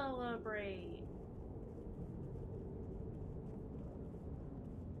celebrate.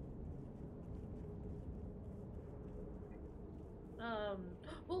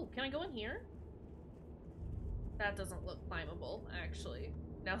 Oh, can I go in here? That doesn't look climbable, actually.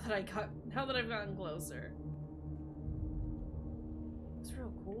 Now that I've gotten closer. It's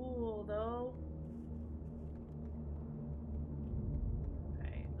real cool, though.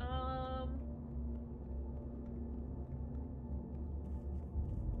 Okay,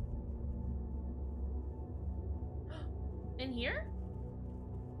 in here?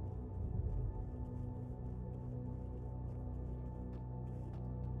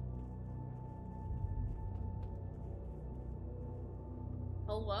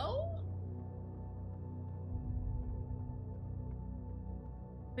 Hello?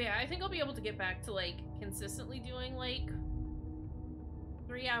 But yeah, I think I'll be able to get back to, like, consistently doing, like,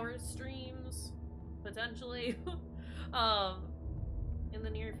 3-hour streams, potentially, in the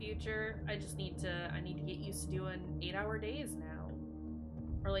near future. I need to get used to doing 8-hour days now.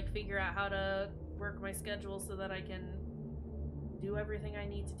 Or, like, figure out how to work my schedule so that I can do everything I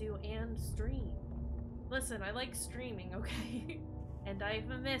need to do and stream. Listen, I like streaming, okay? And I've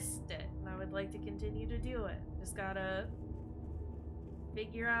missed it, and I would like to continue to do it. Just gotta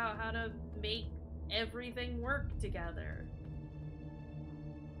figure out how to make everything work together.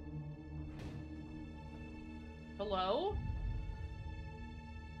 Hello?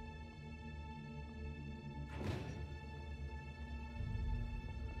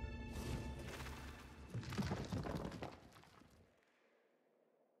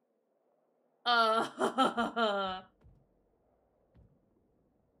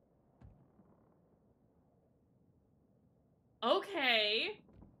 Okay.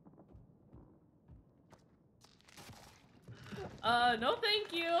 No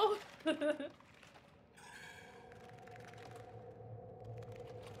thank you.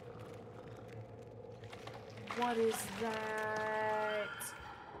 What is that?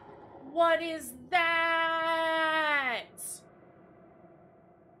 What is that?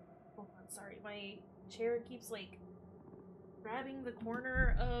 Hold on, sorry. My chair keeps, like, grabbing the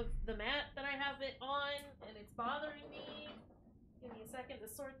corner of the mat that I have it on, and it's bothering me. Give me a second to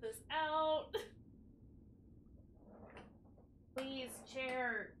sort this out. Please,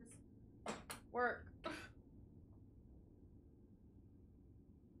 chair. Just work.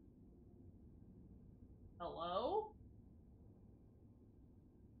 Hello?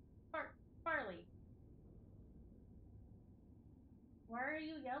 Farley. Why are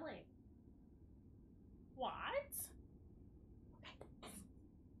you yelling? What?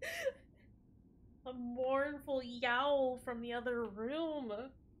 A mournful yowl from the other room.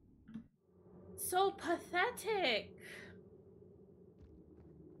 So pathetic.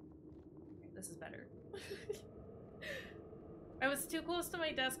 This is better. I was too close to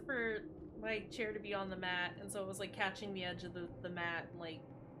my desk for my chair to be on the mat, and so it was like catching the edge of the mat and like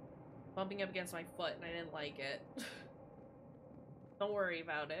bumping up against my foot, and I didn't like it. Don't worry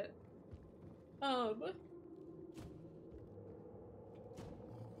about it.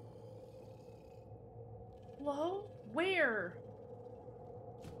 Hello? Where?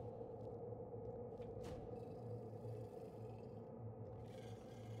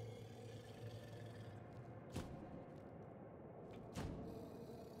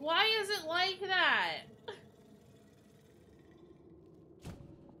 Why is it like that?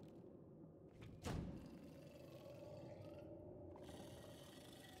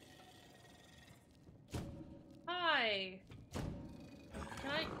 Hi.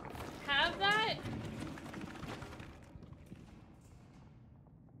 Can I have that?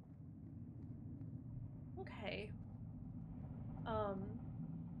 Okay.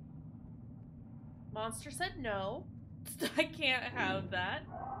 Monster said no. I can't have that.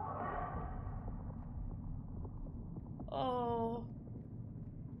 Oh.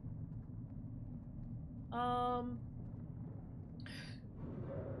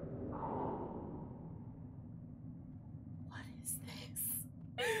 What is this?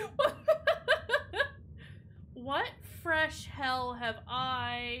 What fresh hell have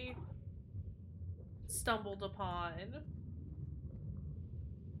I stumbled upon?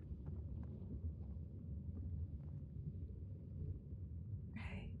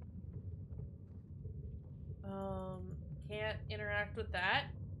 Okay. Can't interact with that.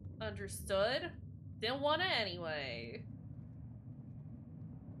 Understood. Didn't want to anyway.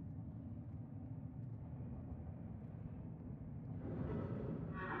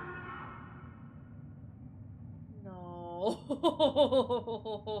 No.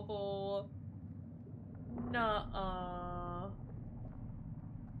 Nuh-uh.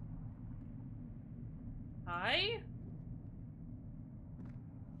 Hi?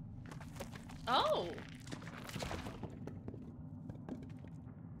 Oh.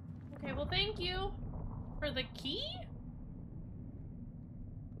 Okay, well, thank you for the key?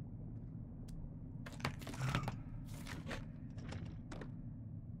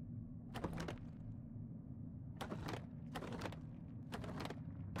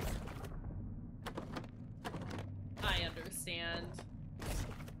 I understand.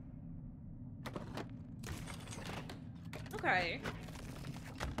 Okay.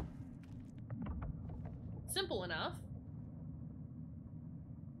 Simple enough.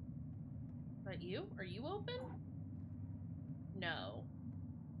 But you? Are you open? No.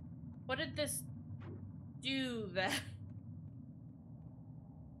 What did this do then?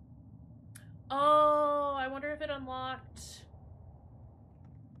 Oh, I wonder if it unlocked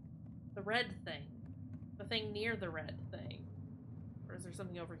the red thing. The thing near the red thing. Or is there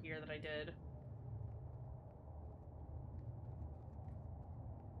something over here that I did?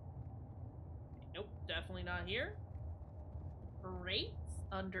 Nope, definitely not here. Great.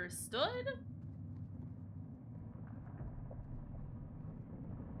 Understood.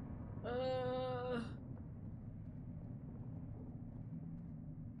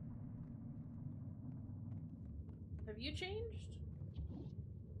 Have you changed?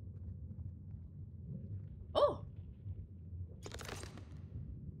 Oh!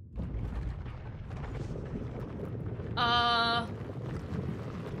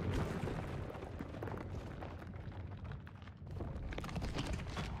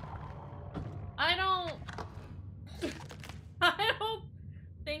 I don't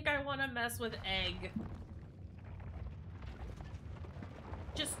think I want to mess with Egg.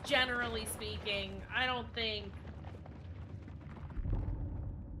 Just generally speaking, I don't think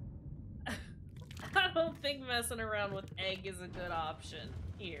messing around with Egg is a good option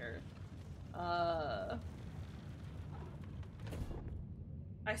here.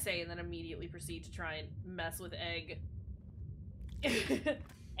 I say and then immediately proceed to try and mess with Egg.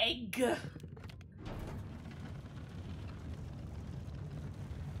 Egg!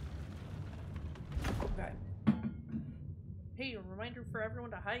 Okay. Hey, a reminder for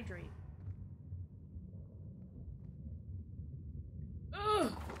everyone to hydrate.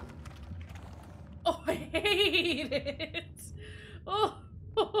 Ugh! Oh, I hate it! Oh!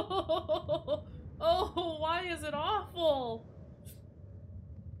 Oh, why is it awful?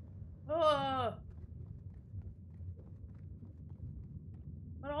 Ugh!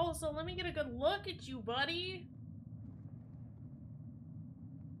 But also, let me get a good look at you, buddy!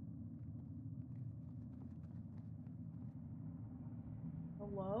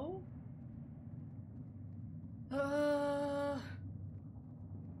 Hello?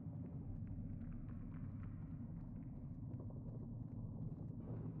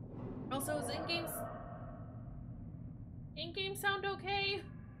 Also, is in-game sound okay?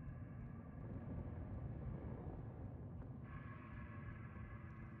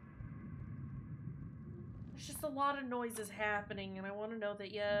 There's just a lot of noises happening, and I want to know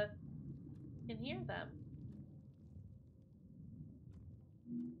that you can hear them.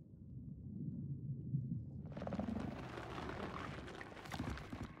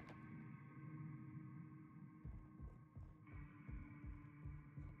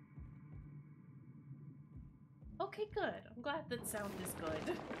 Okay, good. I'm glad that sound is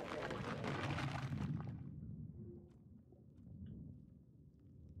good.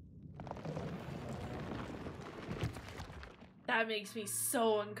 That makes me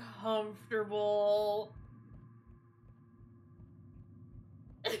so uncomfortable.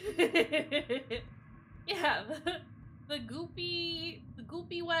 Yeah, the goopy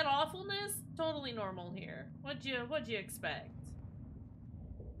wet awfulness, totally normal here. What'd you expect?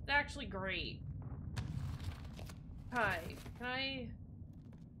 It's actually great. Hi, can I...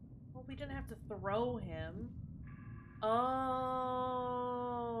 Well, we didn't have to throw him. Oh.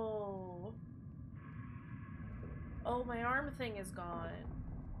 Oh, my arm thing is gone.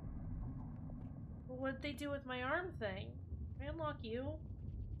 Well, what'd they do with my arm thing? Can I unlock you?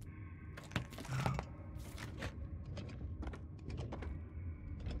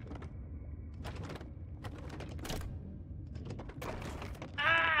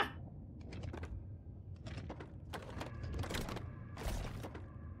 Ah!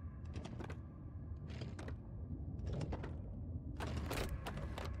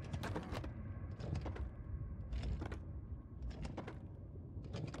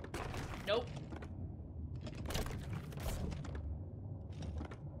 Nope.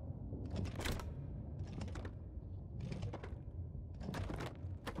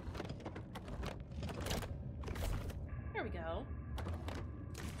 There we go.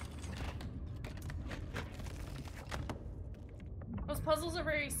 Those puzzles are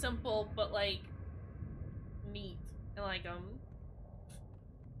very simple, but, like, neat. I like them.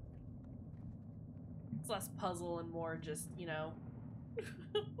 It's less puzzle and more just, you know,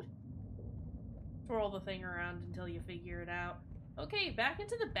 twirl the thing around until you figure it out. Okay, back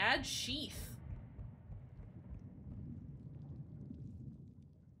into the bad sheath.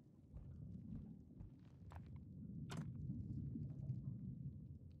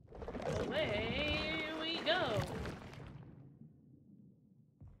 Away we go.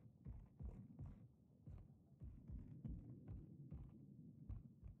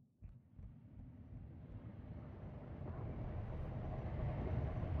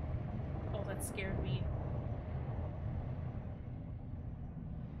 Oh, that scared me.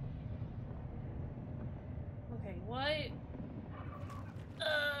 Okay, what?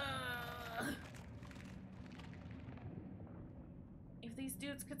 If these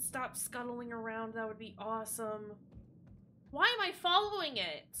dudes could stop scuttling around, that would be awesome. Why am I following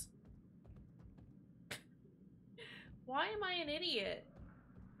it? Why am I an idiot?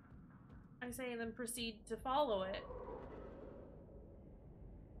 I say and then proceed to follow it.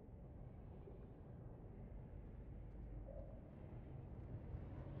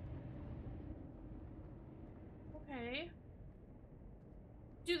 Okay.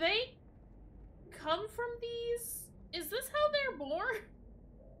 Do they come from these? Is this how they're born?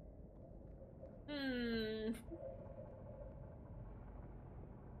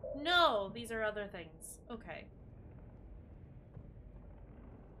 No, these are other things. Okay.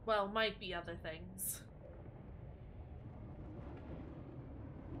 Well, might be other things.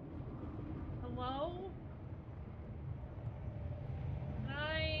 Hello? Can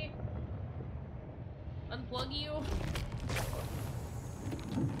I unplug you?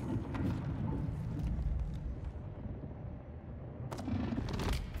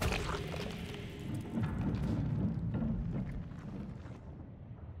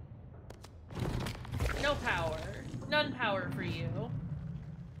 No power. None power for you.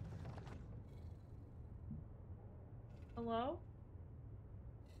 Hello?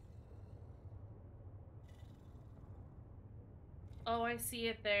 Oh, I see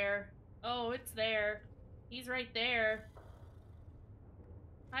it there. Oh, it's there. He's right there.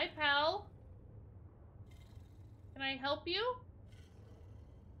 Hi, pal. Can I help you?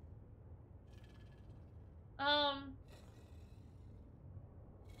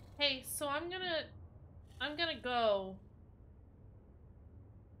 Hey, so I'm gonna go.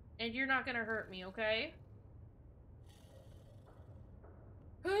 And you're not gonna hurt me, okay?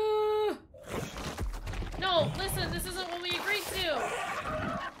 No, listen, this isn't what we agreed to.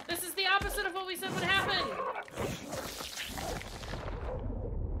 This is the opposite of what we said would happen.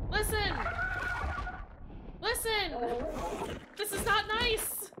 Listen. Listen. This is not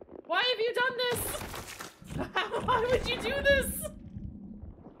nice. Why have you done this? Why would you do this?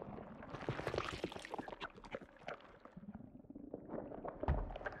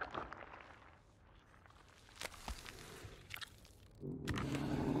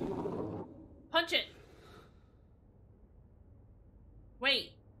 Punch it.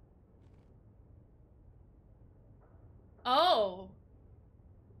 Wait. Oh.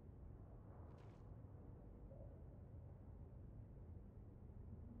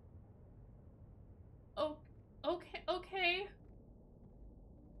 Oh, okay.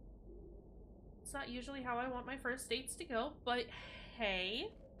 It's not usually how I want my first dates to go, but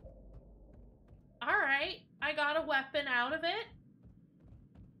hey. Alright, I got a weapon out of it.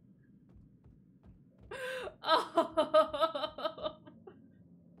 Oh.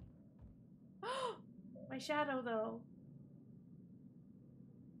 My shadow, though.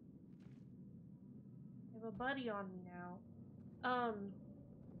 I have a buddy on me now.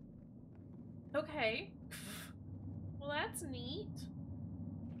 Okay. Well, that's neat.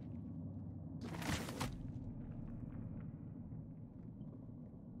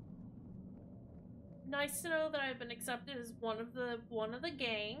 Nice to know that I've been accepted as one of the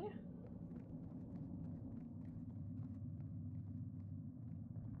gang.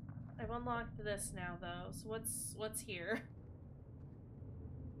 I've unlocked this now, though. So what's here?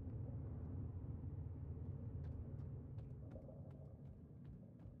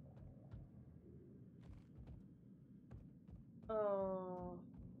 Oh.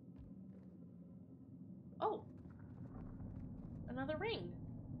 Oh. Another ring.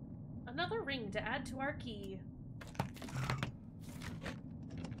 Another ring to add to our key.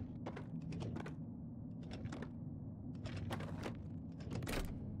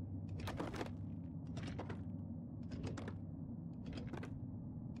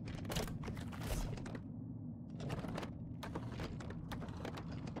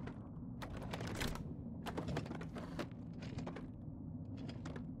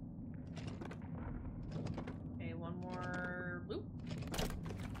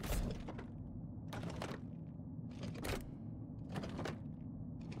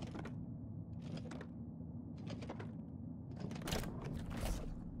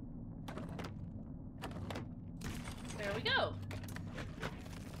 There we go.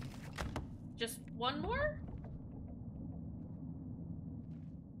 Just one more?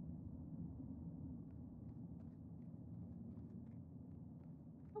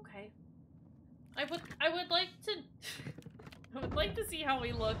 Okay. I would like to I would like to see how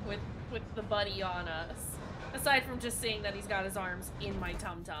we look with the buddy on us. Aside from just seeing that he's got his arms in my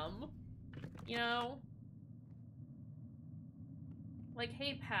tum-tum. You know? Like,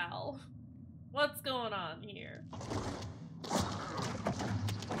 hey pal. What's going on here? Oh,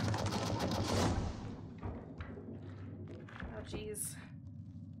 jeez.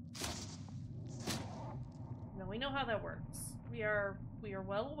 No, we know how that works. We are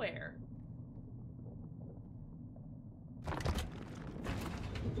well aware.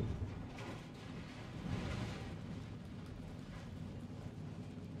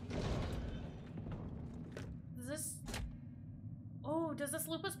 Does this... Oh, does this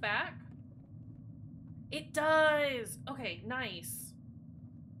loop us back? It does! Okay, nice.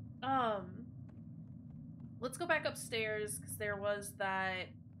 Let's go back upstairs, because there was that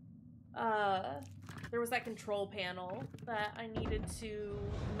control panel that I needed to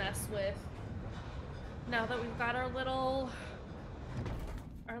mess with. Now that we've got our little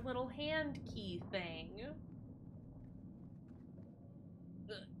hand key thing.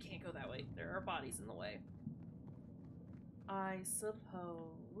 Ugh, can't go that way. There are bodies in the way. I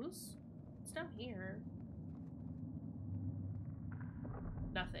suppose it's down here.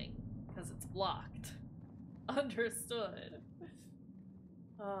 Nothing, because it's blocked. Understood.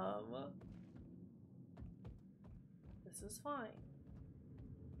 This is fine.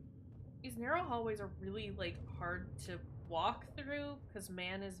 These narrow hallways are really, like, hard to walk through, because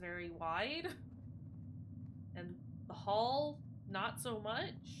man is very wide. And the hall, not so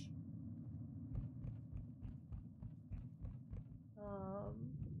much.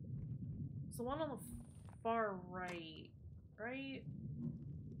 It's the one on the far right, right?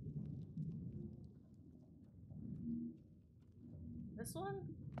 This one?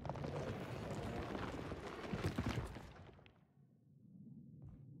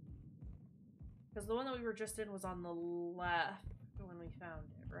 Because the one that we were just in was on the left when we found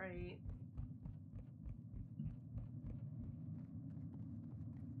it, right?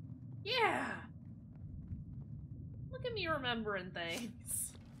 Yeah! Look at me remembering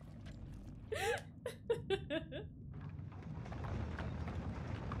things.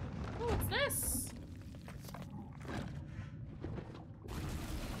 Oh, what's this?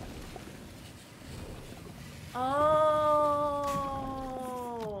 Oh,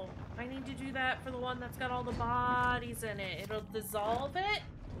 I need to do that for the one that's got all the bodies in it. It'll dissolve it,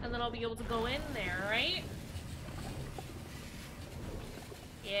 and then I'll be able to go in there, right?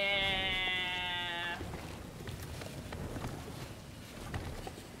 Yeah.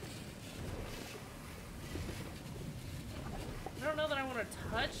 I don't know that I want to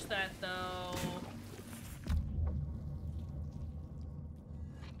touch that, though.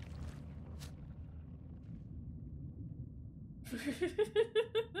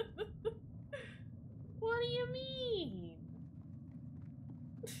 What do you mean?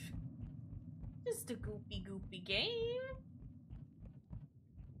 Just a goopy game.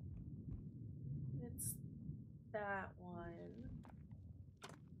 It's that one.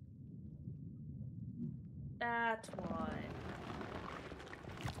 That one.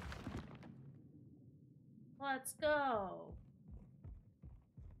 Let's go.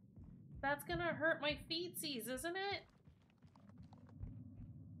 That's gonna hurt my feetsies, isn't it?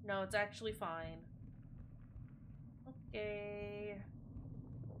 No, it's actually fine. Okay.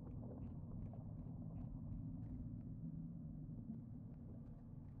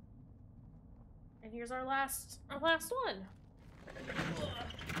 And here's our last one.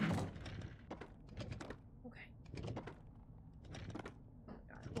 Okay.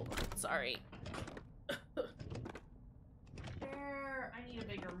 God, hold on. Sorry. There. I need a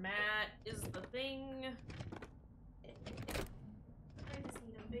bigger mat is the thing. I just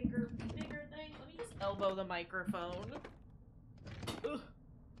need a bigger thing. Let me just elbow the microphone. Ugh.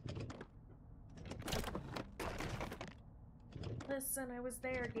 Listen, I was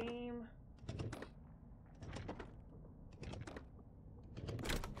there, game.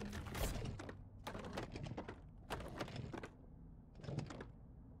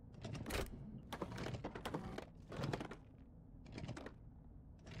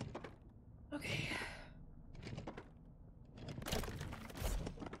 Okay.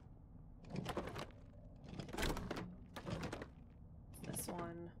 This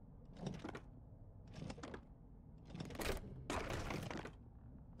one.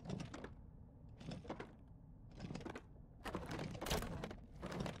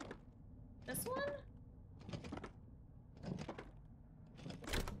 This one?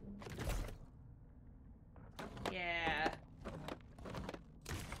 Yeah.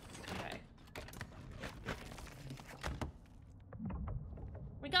 Okay.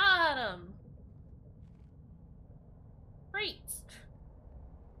 We got him! Great!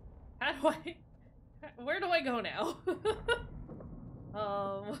 How do I... Where do I go now?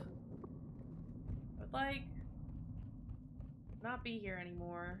 I'd like... not be here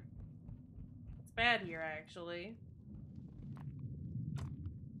anymore. It's bad here, actually.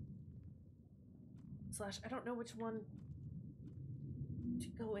 Slash, I don't know which one to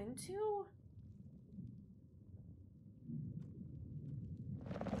go into?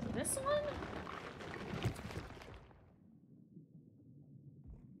 This one?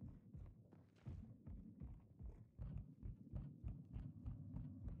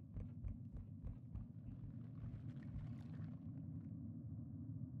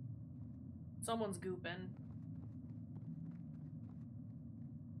 Someone's gooping.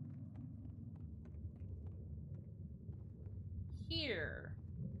 Here.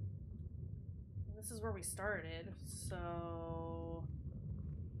 This is where we started, so...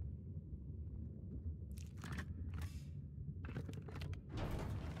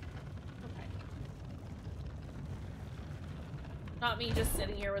 Okay. Not me just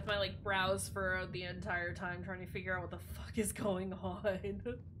sitting here with my, like, brows furrowed the entire time trying to figure out what the fuck is going on.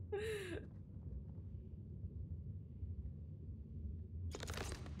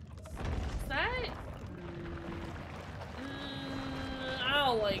 That? I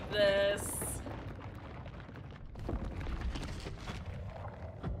don't like this.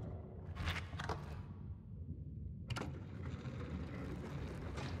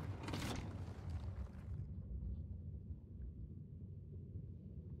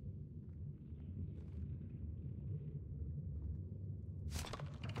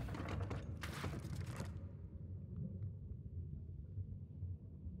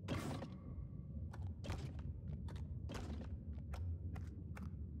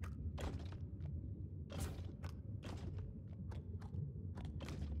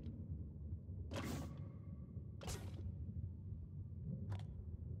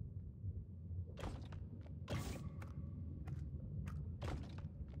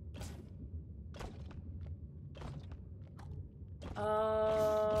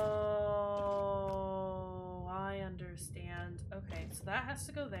 has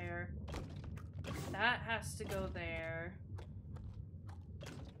to go there. That has to go there.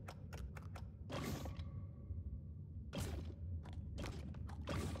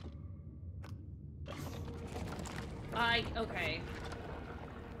 Okay.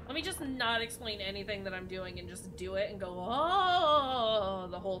 Let me just not explain anything that I'm doing and just do it and go, oh,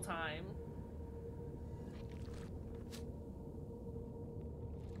 the whole time.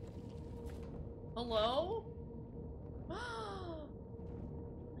 Hello? My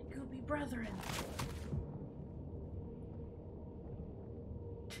goopy brethren.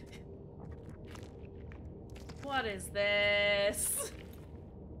 What is this?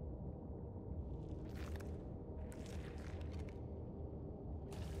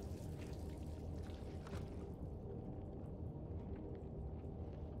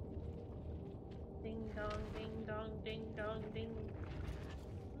 Ding dong, ding dong, ding dong, ding.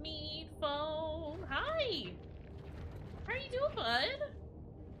 Meat phone. Hi! How are you doing, bud?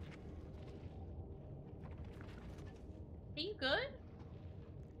 Are you good?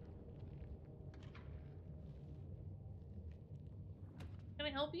 Can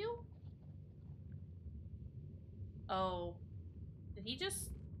I help you? Oh. Did he just...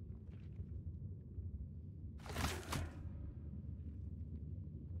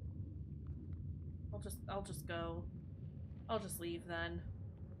 I'll just go. I'll just leave then.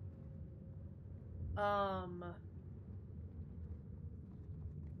 Well,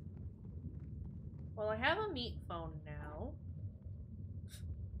 I have a meat phone now.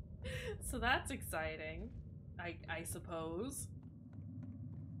 So that's exciting. I suppose.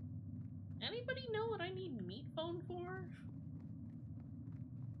 Anybody know what I need meat phone for?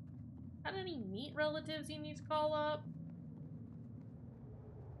 Had any meat relatives you need to call up?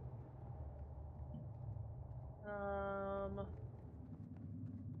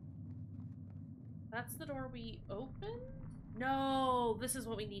 That's the door we opened? No, this is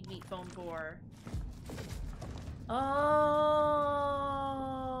what we need meat phone for. Oh,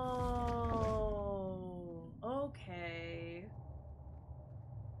 okay.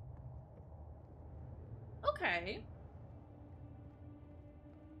 Okay.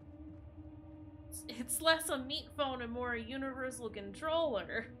 It's less a meat phone and more a universal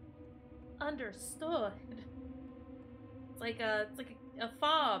controller. Understood. It's like a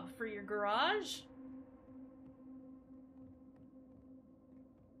fob for your garage.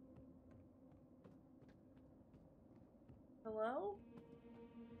 Hello?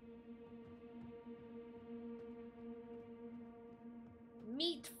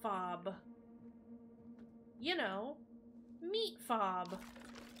 Meat fob. You know, meat fob.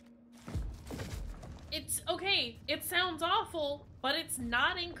 It's okay, it sounds awful, but it's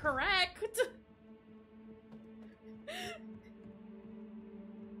not incorrect.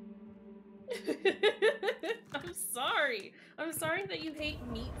 I'm sorry. I'm sorry that you hate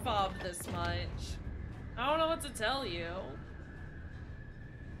meat fob this much. I don't know what to tell you.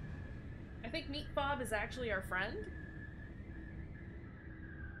 I think meat fob is actually our friend.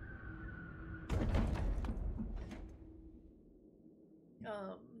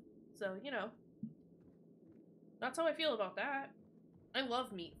 So, you know. That's how I feel about that. I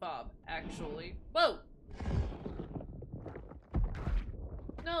love meat fob, actually. Whoa!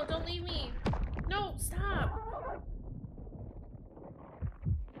 No, don't leave me! No, stop!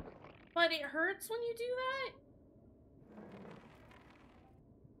 But it hurts when you do that?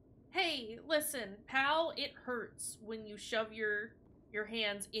 Hey, listen, pal, it hurts when you shove your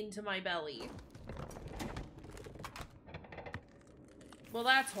hands into my belly. Well,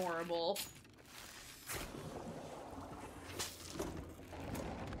 that's horrible.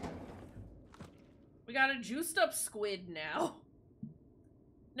 We got a juiced up squid now.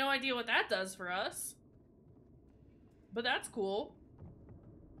 No idea what that does for us. But that's cool.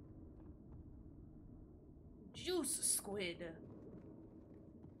 Juice squid.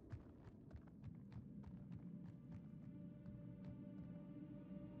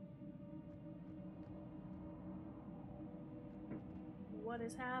 What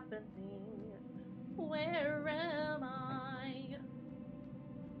is happening? Where am I?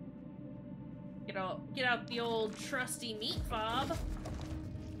 Get out the old trusty meat fob.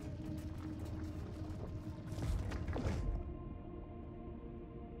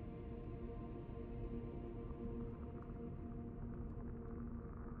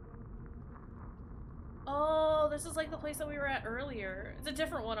 Oh, this is like the place that we were at earlier. It's a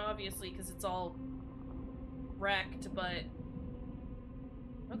different one, obviously, because it's all wrecked, but...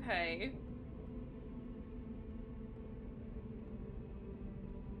 Okay.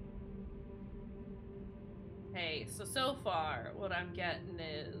 Hey, so far, what I'm getting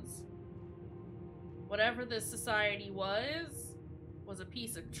is... whatever this society was was a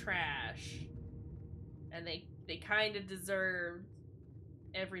piece of trash. And they kind of deserved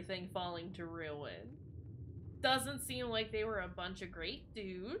everything falling to ruin. Doesn't seem like they were a bunch of great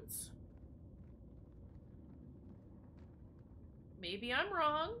dudes. Maybe I'm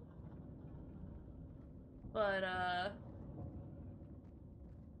wrong. But,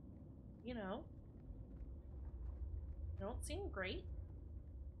 you know, they don't seem great.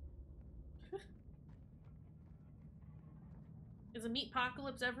 Is a meat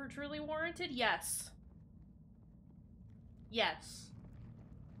apocalypse ever truly warranted? Yes. Yes.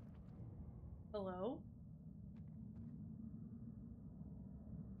 Hello?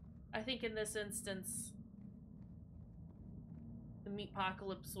 I think in this instance, the meat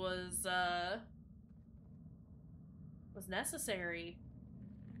apocalypse was necessary.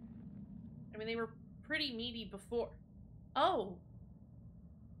 I mean, they were pretty meaty before. Oh!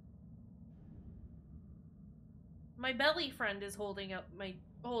 My belly friend is holding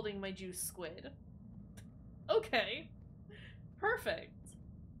my juice squid. Okay. Perfect.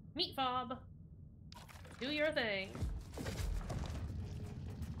 Meat fob. Do your thing.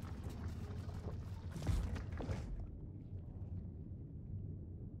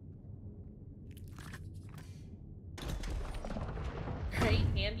 Great,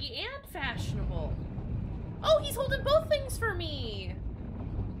 handy, and fashionable. Oh, he's holding both things for me!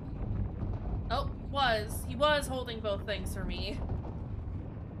 Oh, he was holding both things for me.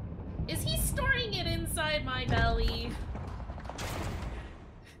 Is he storing it inside my belly?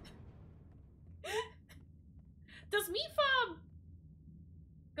 Does meat fob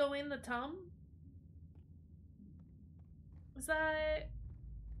go in the tum? Is that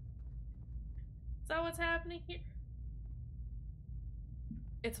what's happening here?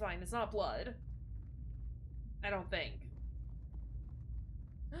 It's fine, it's not blood. I don't think.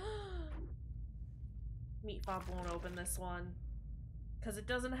 Meat fob won't open this one. Because it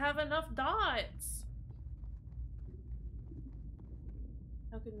doesn't have enough dots.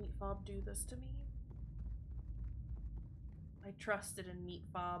 How could meat fob do this to me? I trusted in meat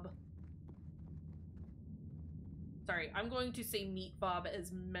fob. Sorry, I'm going to say meat fob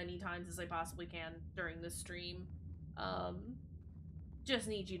as many times as I possibly can during this stream. Just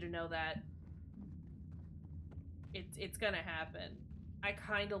need you to know that. It's gonna happen. I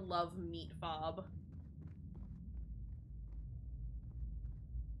kinda love meat fob.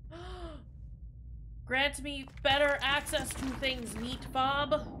 Grant me better access to things, meat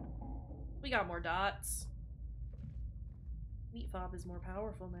fob. We got more dots. Meat fob is more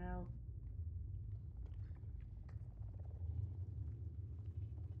powerful now.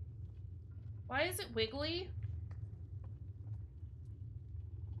 Why is it wiggly?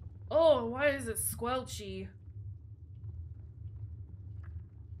 Oh, why is it squelchy?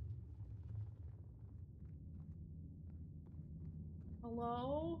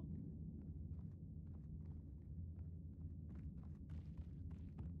 Hello?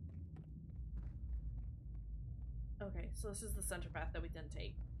 Okay, so this is the center path that we didn't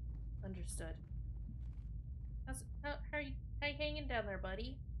take. Understood. How are you hanging down there,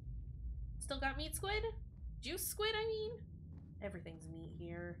 buddy? Still got meat squid? Juice squid, I mean? Everything's meat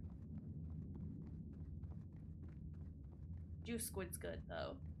here. Juice squid's good,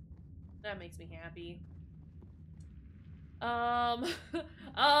 though. That makes me happy.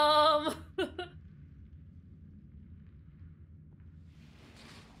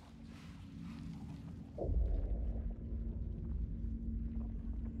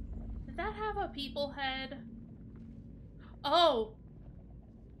 Did that have a people head? Oh!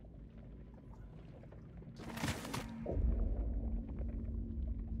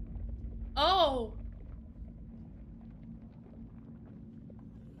 Oh!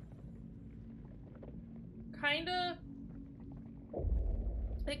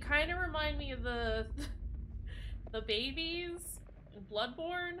 They kinda remind me of the babies in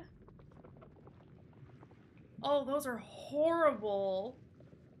Bloodborne. Oh, those are horrible.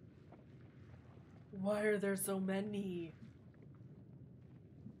 Why are there so many?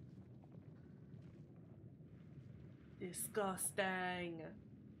 Disgusting.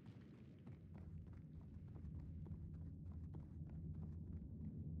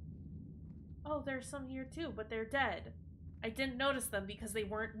 Oh, there's some here too, but they're dead. I didn't notice them because they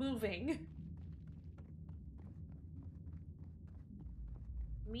weren't moving.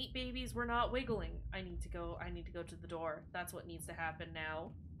 Meat babies were not wiggling. I need to go to the door. That's what needs to happen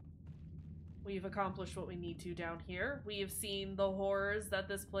now. We've accomplished what we need to down here. We have seen the horrors that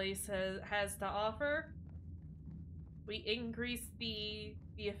this place has to offer. We increased the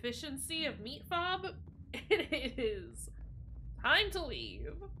efficiency of meat fob. It is time to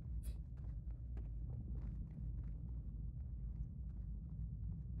leave.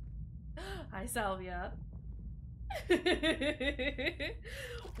 Hi, Salvia.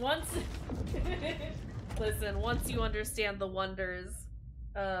 Once... Listen, once you understand the wonders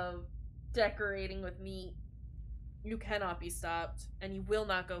of decorating with meat, you cannot be stopped, and you will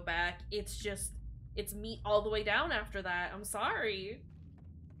not go back. It's just... It's meat all the way down after that. I'm sorry.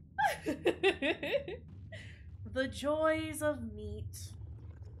 The joys of meat.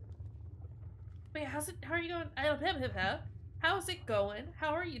 Wait, how are you going? How's it going? How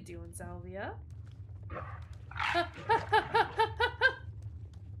are you doing, Salvia? You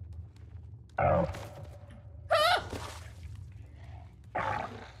know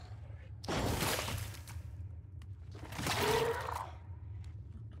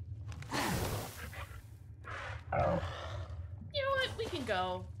what? We can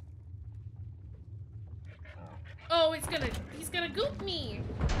go. Oh, he's gonna goop me.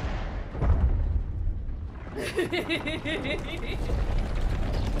 We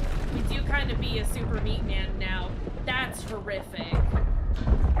do kind of be a super meat man now. That's horrific.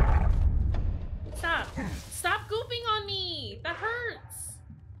 Stop. Stop gooping on me. That hurts.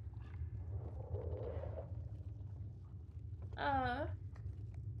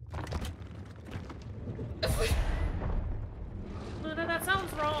 Luna, that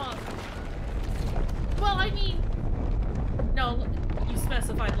sounds wrong. Well, I mean... No, you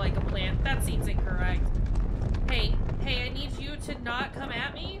specified like a plant. That seems incorrect. Hey, I need you to not come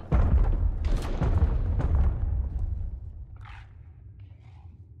at me.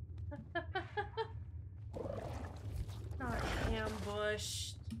 Not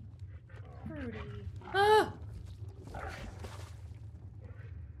ambushed. Fruity. Ah!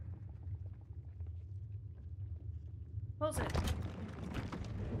 Close it.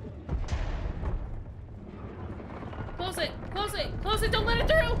 Close it! Close it! Close it! Don't let it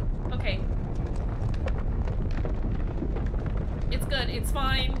through! Okay. It's good. It's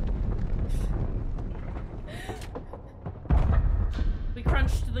fine. We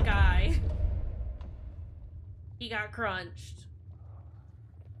crunched the guy. He got crunched.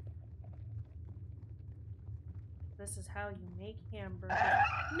 This is how you make hamburger.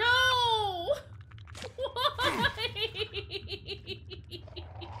 No! Why?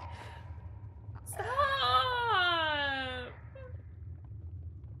 Stop!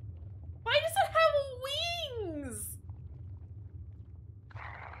 Why does it have wings?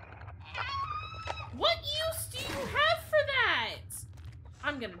 What use do you have for that?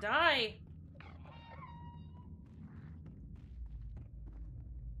 I'm gonna die.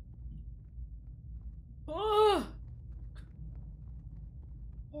 Ugh.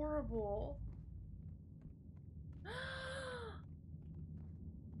 Horrible.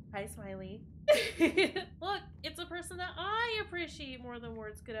 Hi, Smiley. Look, it's a person that I appreciate more than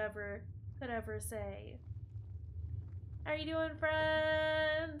words could ever say. How are you doing,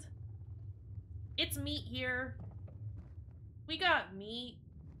 friend? It's meat here. We got meat.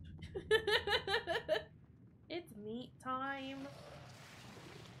 It's meat time.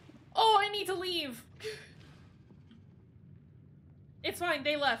 Oh, I need to leave. It's fine,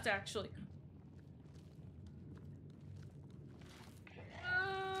 they left actually.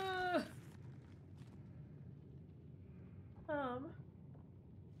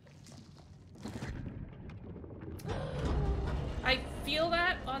 I feel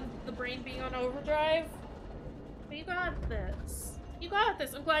that on the brain being on overdrive. But you got this. You got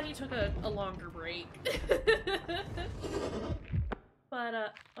this. I'm glad you took a longer break.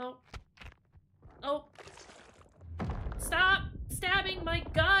 But, oh. Stop stabbing my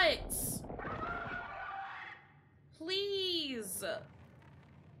guts! Please!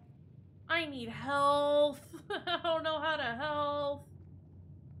 I need health. I don't know how to help.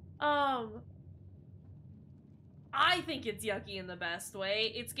 I think it's yucky in the best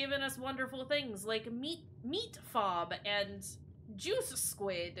way. It's given us wonderful things like meat fob and juice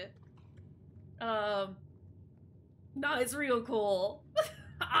squid. No, it's real cool.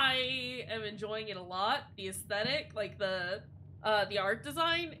 I am enjoying it a lot. The aesthetic, like the art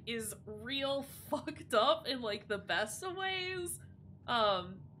design is real fucked up in like the best of ways.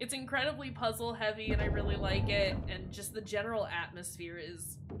 It's incredibly puzzle heavy and I really like it, and just the general atmosphere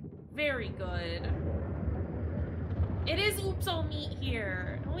is very good. It is Oops All Meat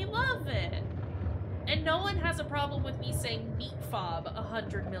here, and we love it. And no one has a problem with me saying meat fob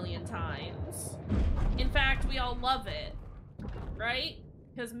 100 million times. In fact, we all love it, right?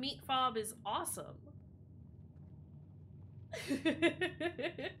 Because meat fob is awesome.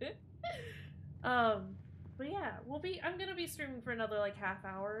 But yeah, I'm gonna be streaming for another like half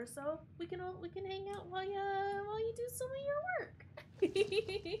hour or so. We can hang out while you do some of your work.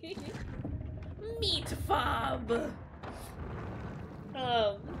 Meat fob.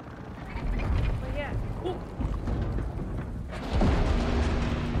 Ooh.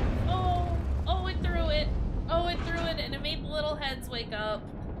 Oh, it threw it. Oh, it threw it, and it made the little heads wake up.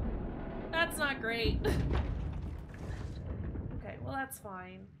 That's not great. Okay, well, that's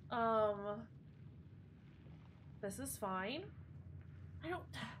fine. This is fine.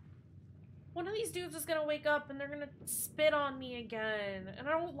 One of these dudes is gonna wake up and they're gonna spit on me again, and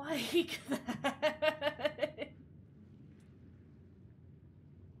I don't like that.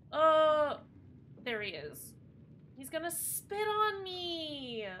 There he is. He's gonna spit on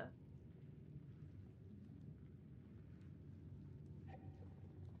me.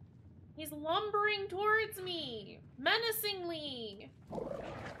 He's lumbering towards me, menacingly.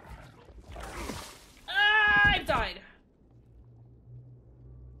 Ah, I've died.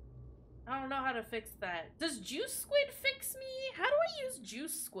 I don't know how to fix that. Does Juice Squid fix me? How do I use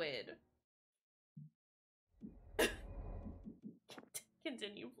Juice Squid?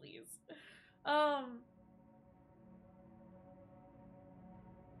 Continue, please.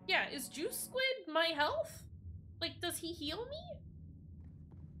 Yeah, is Juice Squid my health? Like, does he heal me?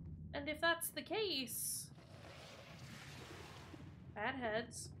 And if that's the case... Bad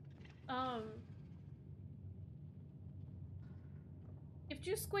heads. If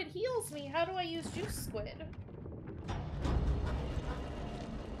Juice Squid heals me, how do I use Juice Squid?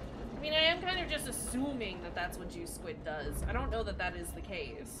 I mean, I am kind of just assuming that that's what Juice Squid does. I don't know that that is the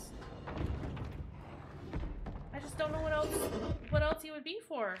case. I just don't know what else he would be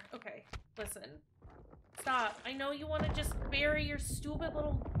for. Okay, listen. Stop. I know you want to just bury your stupid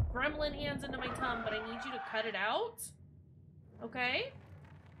little gremlin hands into my tongue, but I need you to cut it out. Okay?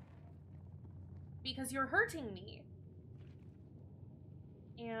 Because you're hurting me.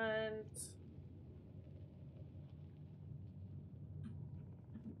 And...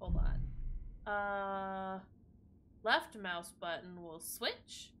 hold on. Left mouse button will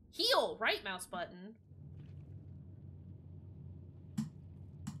switch. Heal! Right mouse button.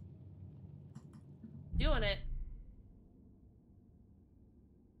 Doing it.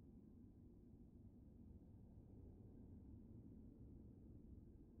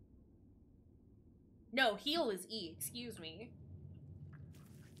 No, heal is E. Excuse me.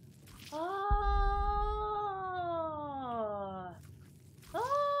 Oh.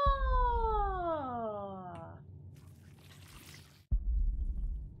 Oh.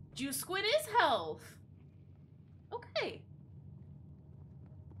 Juice Squid is health. Okay.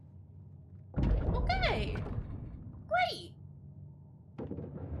 Okay. Great.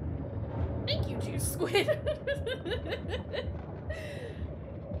 Thank you, Juice Squid.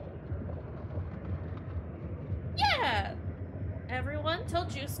 Yeah. Everyone, tell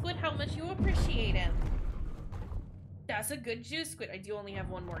Juice Squid how much you appreciate him. That's a good Juice Squid. I do only have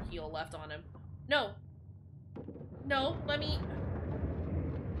one more heal left on him. No. No, let me...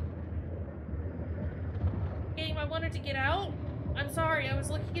 Game, I wanted to get out. I'm sorry, I was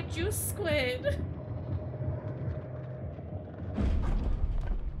looking at Juice Squid.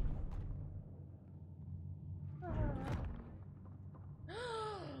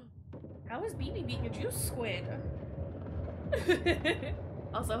 How is BB being a Juice Squid?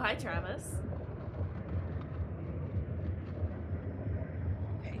 Also, hi, Travis.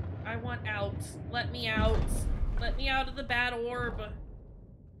 Okay, I want out. Let me out. Let me out of the bad orb.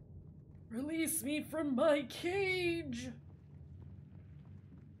 Release me from my cage.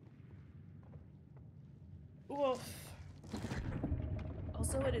 Oof.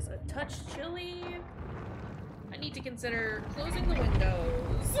 Also, it is a touch chilly. I need to consider closing the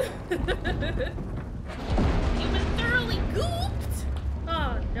windows. You've been thoroughly gooped!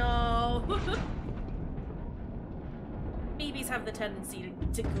 Oh no. Babies have the tendency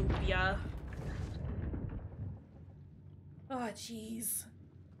to goop ya. Oh jeez.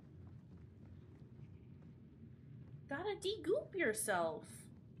 Gotta de-goop yourself.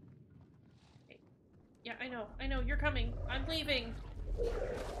 Okay. Yeah, I know, you're coming. I'm leaving.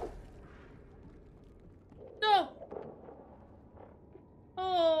 No!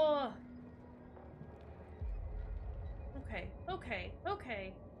 Oh!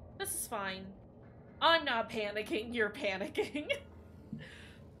 Okay. This is fine. I'm not panicking, you're panicking.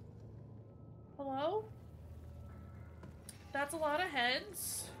 Hello? That's a lot of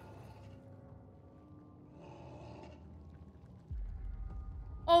heads.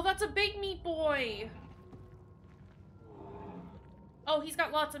 Oh, that's a big meat boy! Oh, he's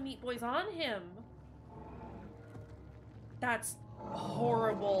got lots of meat boys on him. That's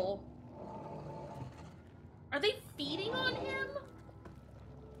horrible. Are they feeding on him?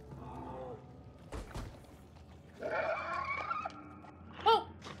 Oh!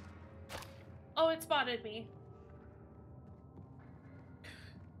 Oh, it spotted me.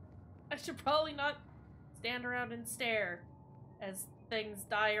 I should probably not stand around and stare as things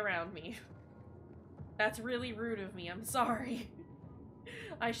die around me. That's really rude of me, I'm sorry.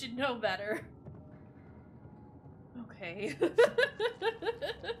 I should know better. Okay.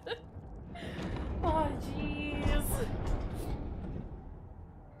 Oh, jeez.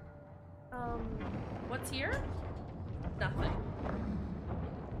 What's here? Nothing.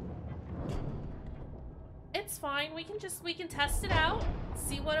 It's fine, we can test it out,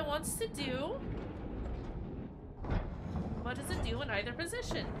 see what it wants to do. What does it do in either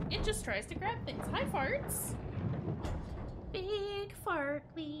position? It just tries to grab things. Hi, farts. Big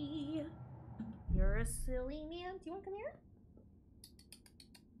fartly. You're a silly man. Do you want to come here?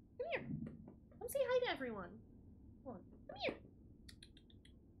 Come here. Come say hi to everyone. Come on. Come here.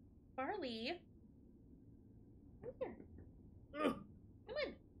 Farley. Come here. Ugh. Come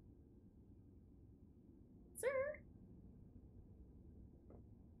on. Sir.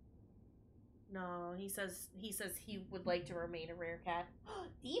 No, he says he would like to remain a rare cat.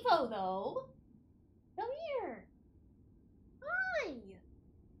 Devo, though. Come here. Hi.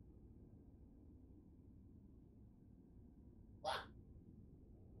 Look.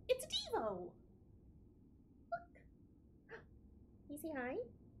 It's Devo. Look. Can you say hi?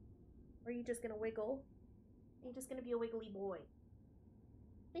 Or are you just gonna wiggle? Are you just gonna be a wiggly boy?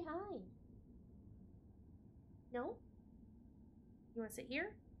 Say hi. No? You wanna sit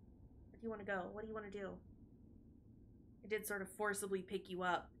here? Or do you wanna go? What do you wanna do? I did sort of forcibly pick you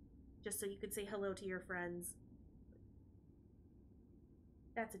up, just so you could say hello to your friends.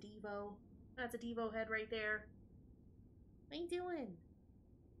 That's a Devo. That's a Devo head right there. What are you doing?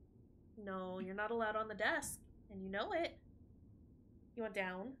 No, you're not allowed on the desk, and you know it. You want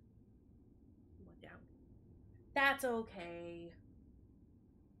down? You want down. That's okay.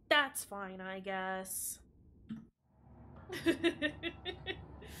 That's fine, I guess.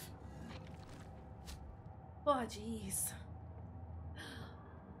 Oh, jeez.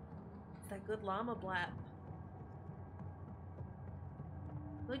 It's that good llama blap.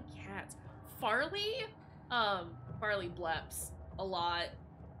 Good cats. Farley? Farley bleps a lot.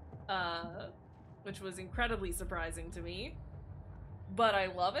 Which was incredibly surprising to me. But I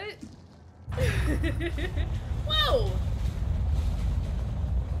love it. Whoa!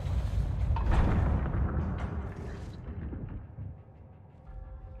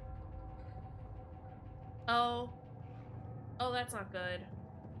 Oh. Oh, that's not good.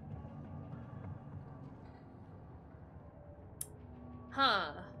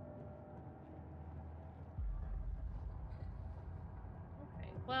 Huh.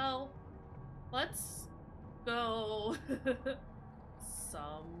 Okay, well, let's go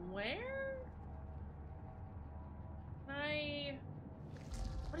somewhere?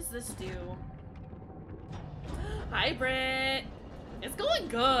 What does this do? Hi, Britt! It's going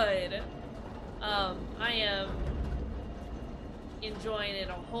good! I am enjoying it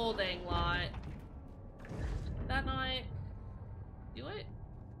a whole dang lot. Did that not do it?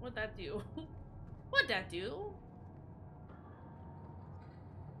 What'd that do? What'd that do?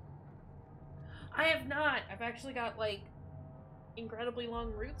 I have not. I've actually got, like, incredibly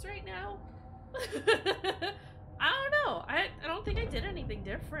long roots right now. I don't know. I don't think I did anything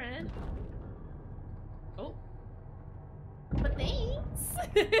different. Oh. But thanks.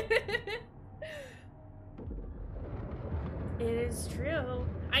 It is true.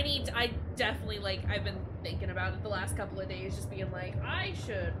 I definitely, like, I've been thinking about it the last couple of days, just being like, I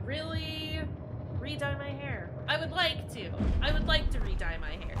should really re-dye my hair. I would like to. I would like to re-dye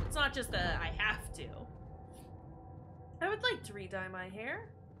my hair. It's not just that I have to. I would like to re-dye my hair.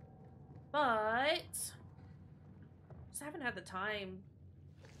 But just haven't had the time.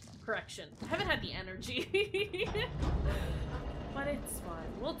 Correction. I haven't had the energy. But it's fun.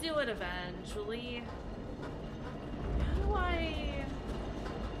 We'll do it eventually. How do I...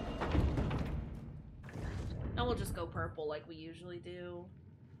 And we'll just go purple like we usually do.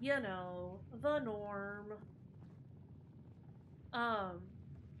 You know, the norm. But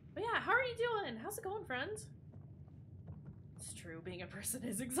yeah, how are you doing? How's it going, friends? It's true, being a person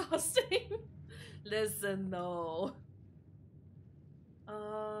is exhausting. Listen, though.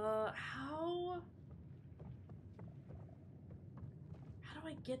 How do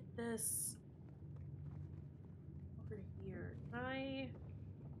I get this over here?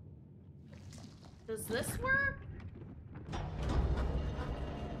 Does this work?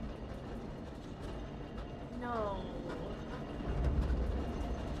 No.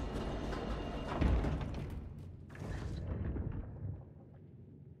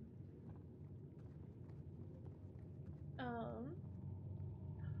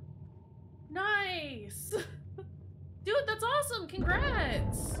 Nice! Dude, that's awesome!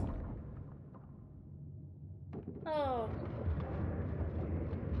 Congrats!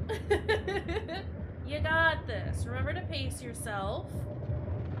 You got this. Remember to pace yourself.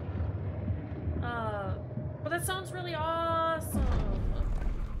 But that sounds really awesome.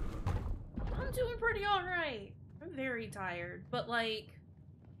 I'm doing pretty alright. I'm very tired, but like,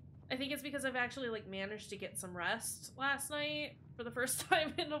 I think it's because I've actually like managed to get some rest last night for the first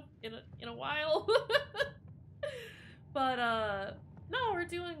time in a while. But no, we're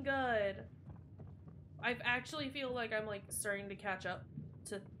doing good. I actually feel like I'm like starting to catch up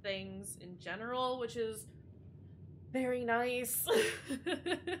to things in general, which is very nice.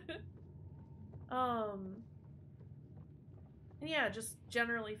 And yeah, just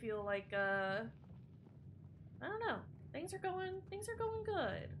generally feel like I don't know. Things are going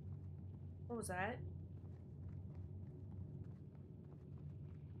good. What was that?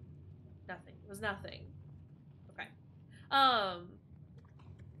 Nothing. It was nothing. Okay.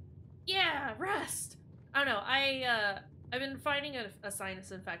 Yeah, rest. I don't know. I've been fighting a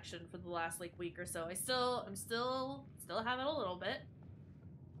sinus infection for the last like week or so. I'm still having a little bit.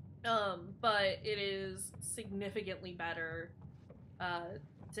 But it is significantly better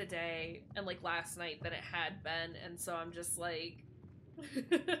today and like last night than it had been, and so I'm just like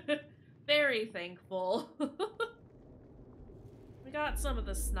very thankful. We got some of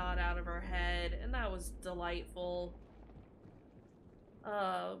the snot out of our head, and that was delightful.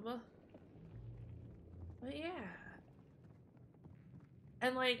 But yeah.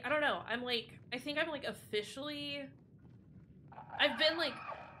 And like, I don't know, I think I'm like officially, I've been like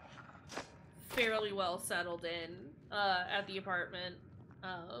fairly well settled in at the apartment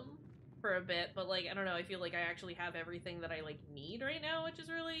for a bit, but like, I don't know, I feel like I actually have everything that I like need right now, which is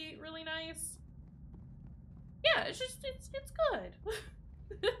really, really nice. Yeah, it's just, it's good.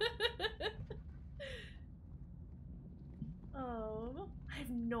 I have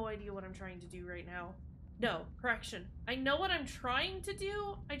no idea what I'm trying to do right now. No, correction. I know what I'm trying to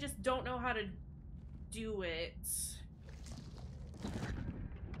do, I just don't know how to do it.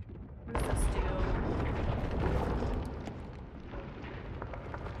 What does this do?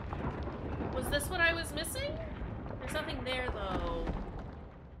 Was this what I was missing? There's nothing there, though.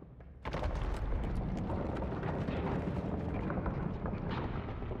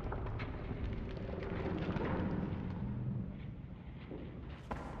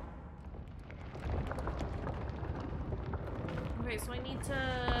 Okay, so I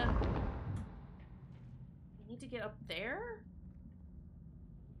need to get up there?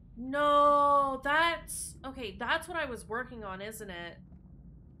 No, that's... Okay, that's what I was working on, isn't it?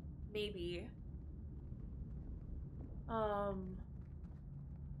 Maybe.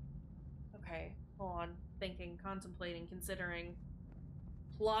 Okay, hold on. Thinking, contemplating, considering,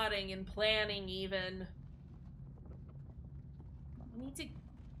 plotting and planning even. I need to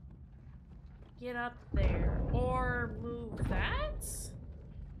get up there. Or move that?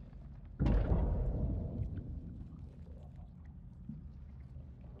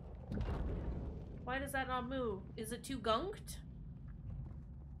 Why does that not move? Is it too gunked?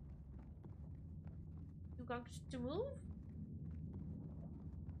 Too gunked to move?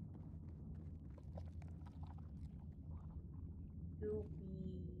 To be...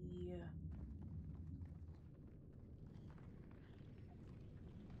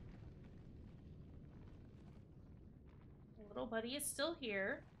 Little buddy is still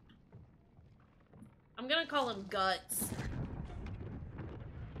here. I'm gonna call him Guts.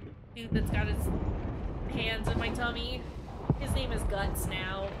 Dude that's got his hands in my tummy. His name is Guts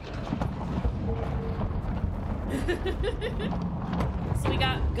now. So we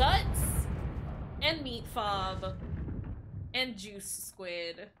got Guts and Meat Fob and Juice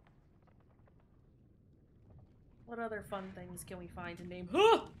Squid. What other fun things can we find to name?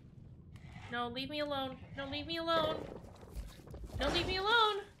 No, leave me alone. No, leave me alone. Don't leave me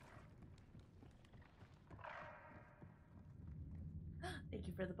alone. Thank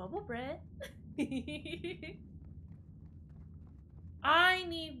you for the bubble bread. I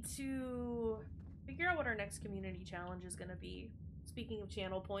need to figure out what our next community challenge is gonna be. Speaking of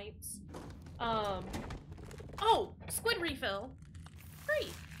channel points. Oh! Squid refill!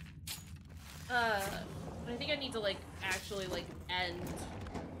 Great! I think I need to, like, actually, like, end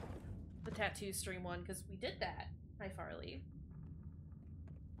the tattoo stream one, because we did that. Hi, Farley.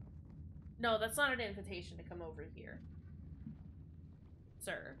 No, that's not an invitation to come over here.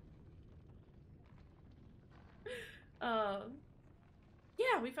 Sir.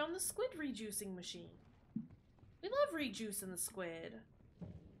 Yeah, we found the squid rejuicing machine. We love rejuicing the squid.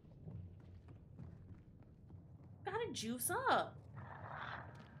 Gotta juice up.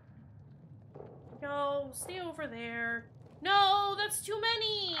 No, stay over there. No, that's too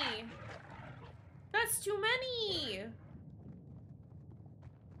many. That's too many.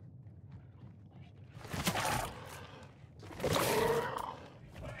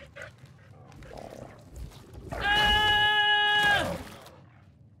 Ah!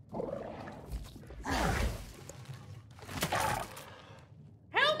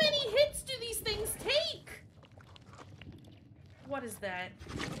 How many hits do these things take? What is that?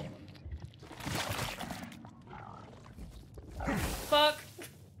 Fuck.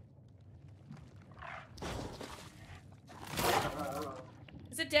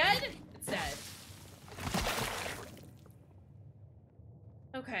 Is it dead? It's dead.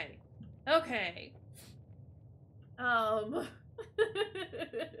 Okay. Okay. Oh,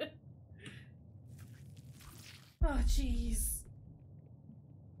 jeez.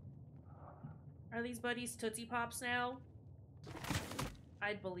 Are these buddies Tootsie Pops now?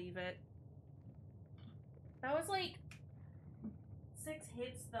 I'd believe it. That was like 6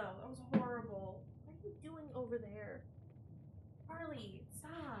 hits, though. That was horrible. What are you doing over there? Harley,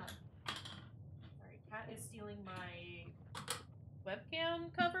 stop. Sorry, cat is stealing my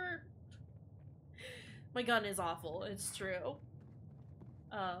webcam cover. My gun is awful, it's true.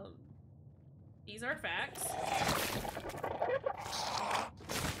 These are facts.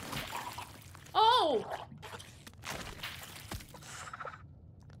 Oh!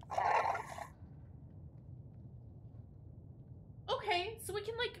 Okay, so we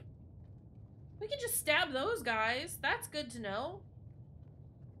can, like, we can just stab those guys. That's good to know.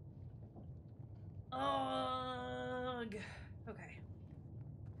 Ugh. Okay.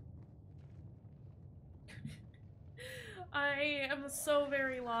 I am so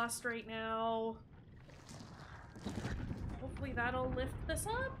very lost right now. Hopefully that'll lift this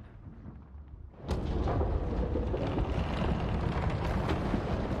up.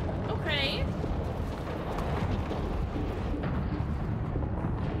 Okay.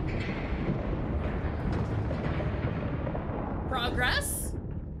 Progress.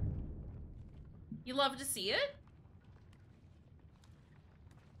 You love to see it.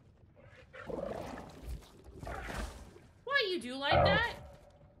 Why you do like that?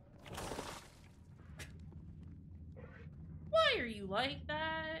 Why are you like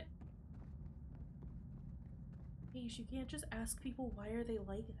that? Paige, you can't just ask people why are they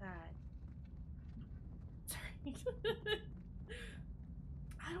like that. Sorry.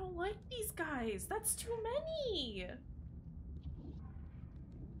 I don't like these guys. That's too many.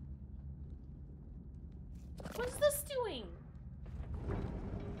 What is this doing?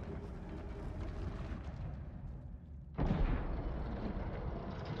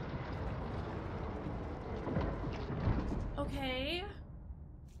 Okay.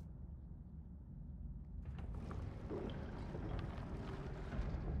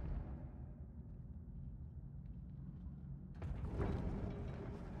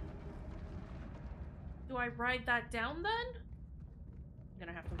 Do I ride that down then? I'm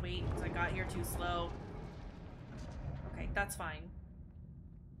gonna have to wait because I got here too slow. Okay, that's fine.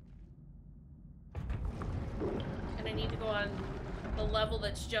 And I need to go on the level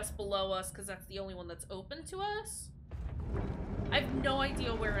that's just below us because that's the only one that's open to us. I have no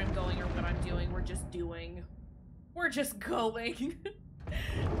idea where I'm going or what I'm doing. We're just doing. We're just going.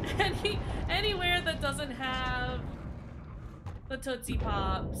 Anywhere that doesn't have the Tootsie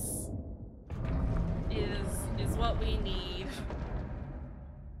Pops is what we need.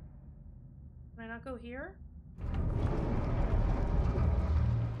 Can I not go here?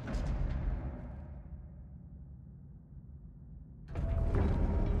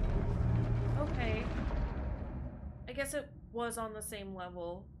 Okay. I guess it was on the same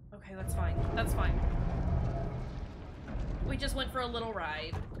level. Okay, that's fine. That's fine. We just went for a little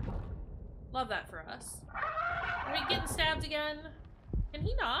ride. Love that for us. Are we getting stabbed again? Can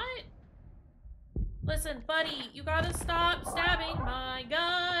he not? Listen, buddy, you gotta stop stabbing my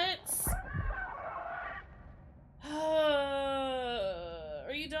guts.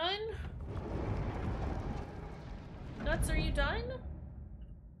 Are you done? Guts, are you done?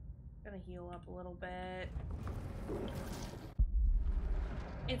 Gonna heal up a little bit.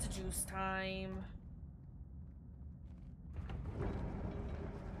 It's juice time.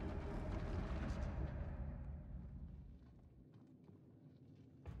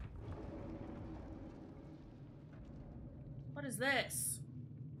 What is this?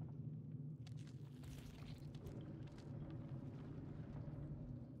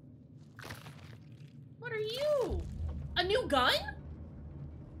 What are you? A new gun?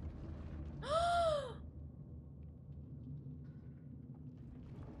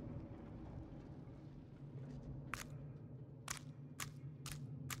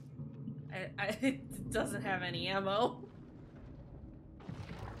 It doesn't have any ammo.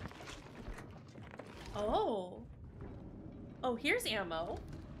 Oh. Oh, here's ammo.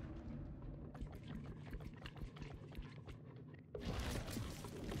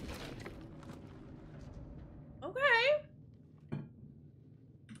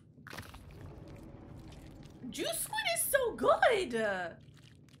 Juice squid is so good!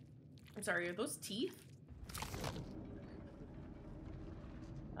 I'm sorry, are those teeth?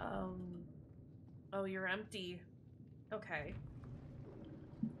 Oh, you're empty. Okay.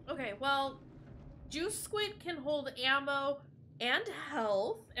 Okay, well, Juice Squid can hold ammo and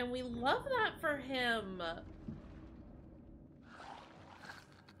health, and we love that for him.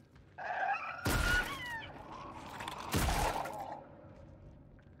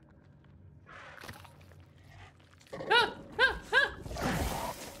 Ah, ah, ah.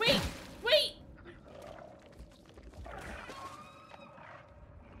 Wait, wait!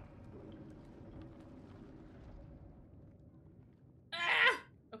 Ah!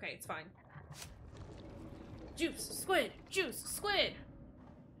 Okay, it's fine. Juice squid, juice squid.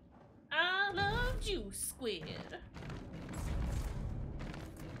 I love juice squid.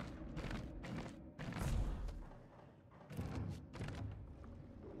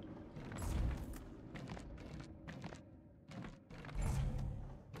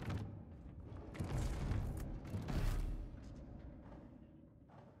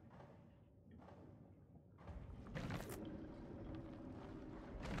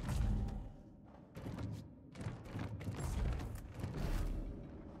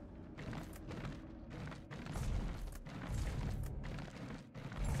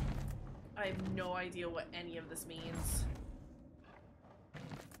 I have no idea what any of this means.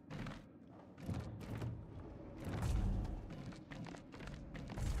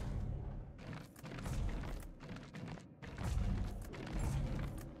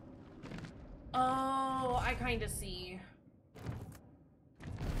 Oh, I kind of see.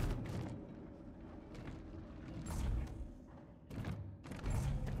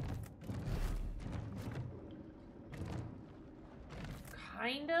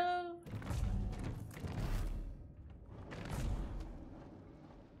 Kind of?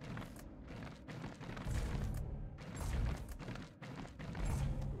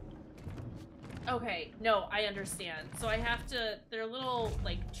 Okay, no, I understand. So I have to, there are little,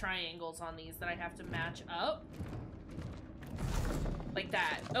 like, triangles on these that I have to match up. Like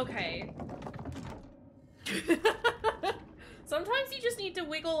that. Okay. Sometimes you just need to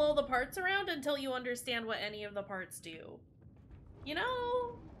wiggle all the parts around until you understand what any of the parts do. You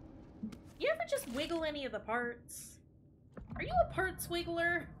know? You ever just wiggle any of the parts? Are you a parts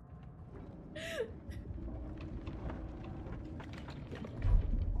wiggler?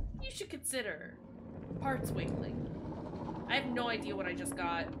 You should consider parts wiggling. I have no idea what I just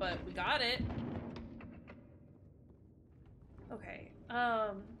got, but we got it. Okay,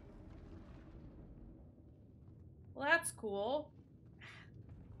 well, that's cool.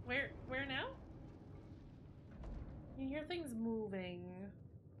 Where now? You hear things moving.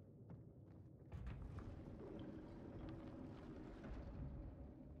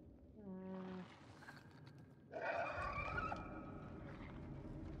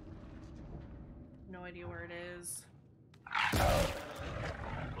 No idea where it is.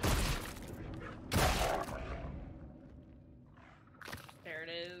 There it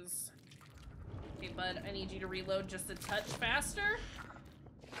is. Okay, bud, I need you to reload just a touch faster.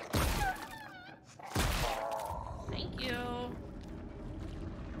 Thank you.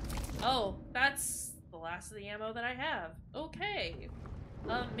 Oh, that's the last of the ammo that I have. Okay.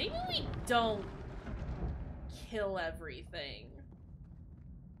 Maybe we don't kill everything.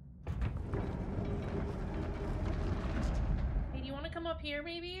 Hey, do you want to come up here,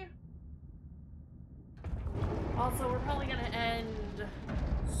 maybe? Also, we're probably gonna end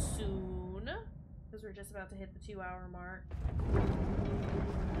soon, because we're just about to hit the 2-hour mark.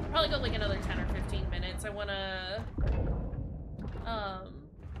 Probably go like another 10 or 15 minutes. I wanna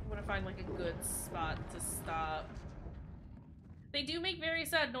find like a good spot to stop. They do make very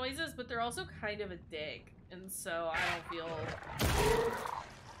sad noises, but they're also kind of a dick, and so I don't feel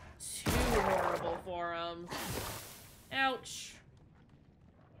too horrible for them. Ouch.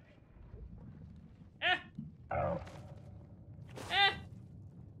 Eh. Eh.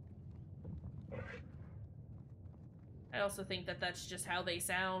 I also think that that's just how they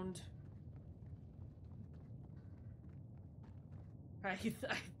sound. I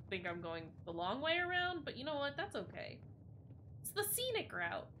think I'm going the long way around, but you know what? That's okay. It's the scenic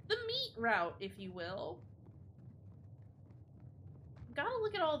route. The meat route, if you will. Gotta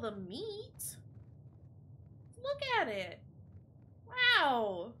look at all the meat. Look at it.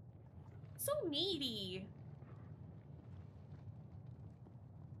 Wow. So meaty.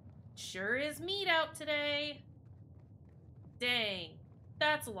 Sure is meat out today. Dang.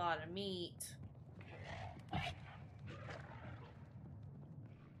 That's a lot of meat.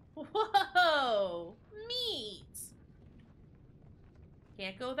 Whoa! Meat!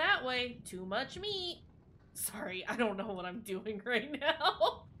 Can't go that way. Too much meat. Sorry, I don't know what I'm doing right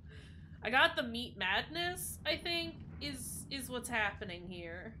now. I got the meat madness, I think, is what's happening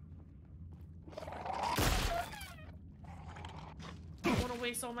here. I don't want to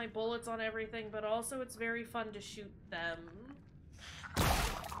waste all my bullets on everything, but also it's very fun to shoot them.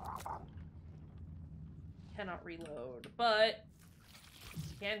 Cannot reload, but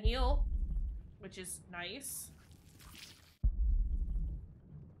can heal, which is nice.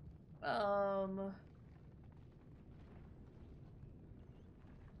 Okay,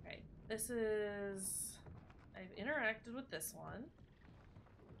 this is... I've interacted with this one.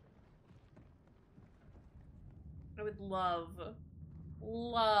 I would love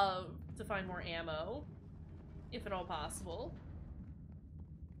to find more ammo, if at all possible.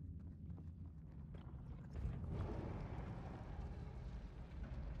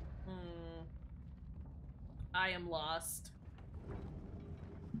 I am lost.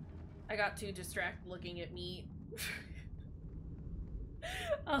 I got too distracted looking at meat.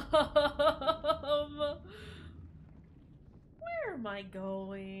 Where am I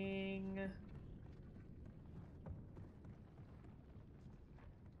going?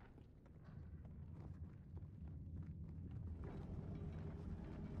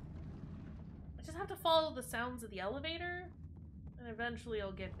 I just have to follow the sounds of the elevator, and eventually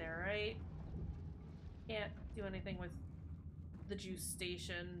I'll get there, right? Can't do anything with the juice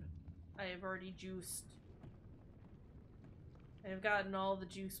station. I have already juiced. I have gotten all the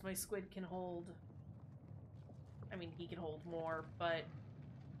juice my squid can hold. I mean, he can hold more, but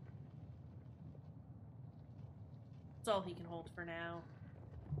it's all he can hold for now.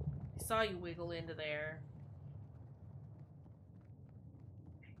 I saw you wiggle into there.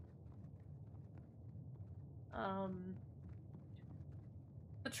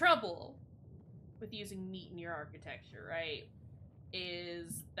 The trouble with using meat in your architecture, right,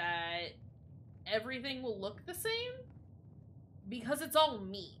 is that everything will look the same because it's all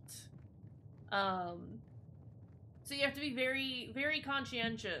meat. So you have to be very, very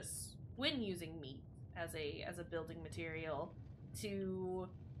conscientious when using meat as a building material to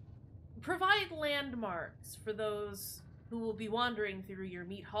provide landmarks for those who will be wandering through your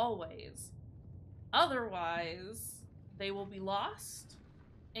meat hallways. Otherwise, they will be lost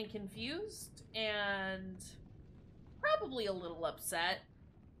and confused and probably a little upset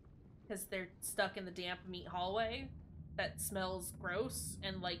because they're stuck in the damp meat hallway that smells gross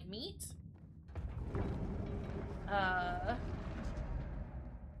and like meat.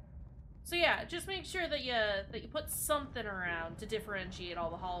 So yeah, just make sure that you put something around to differentiate all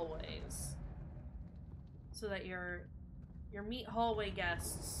the hallways, so that your meat hallway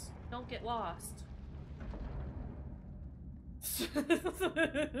guests don't get lost.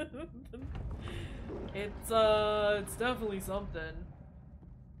 It's definitely something.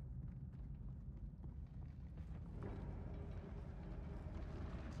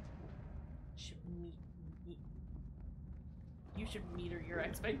 You should meter your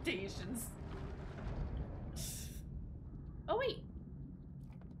expectations. Oh wait.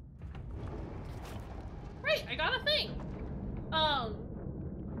 Right, I got a thing.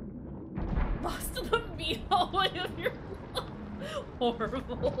 Lost in the meat hallway of your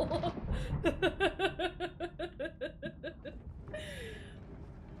horrible.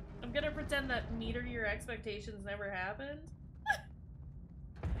 I'm gonna pretend that meter your expectations never happened.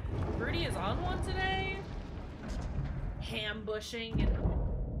 Birdie is on one today. Hambushing and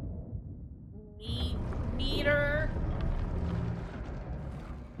meter.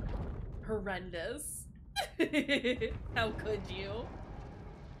 Horrendous. How could you?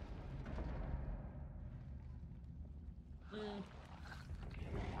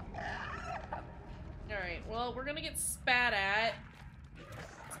 Alright, well, we're gonna get spat at.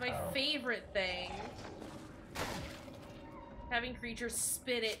 It's my favorite thing. Having creatures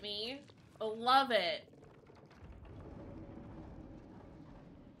spit at me. I love it.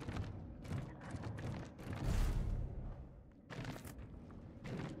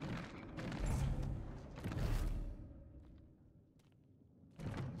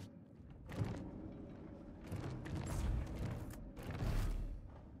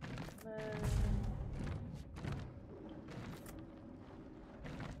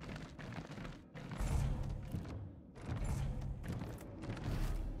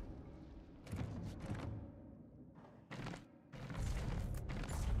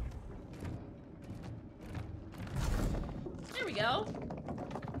 There we go.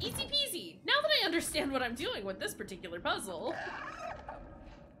 Easy peasy. Now that I understand what I'm doing with this particular puzzle.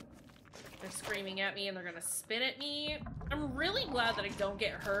 They're screaming at me and they're gonna spit at me. I'm really glad that I don't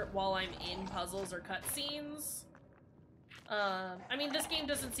get hurt while I'm in puzzles or cutscenes. I mean, this game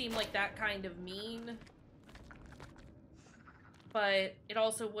doesn't seem like that kind of mean. but it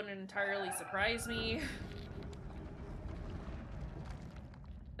also wouldn't entirely surprise me.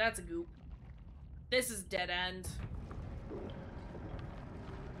 That's a goop. This is dead end.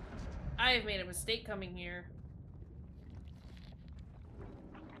 I have made a mistake coming here.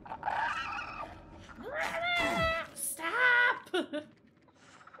 Stop!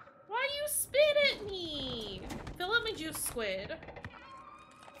 Why do you spit at me? Fill up my juice, squid.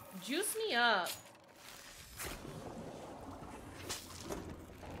 Juice me up.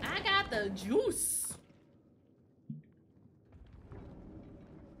 I got the juice.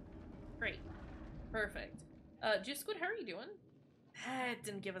 Great. Perfect. Juice Squid, how are you doing? It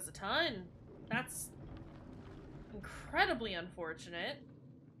didn't give us a ton. That's incredibly unfortunate.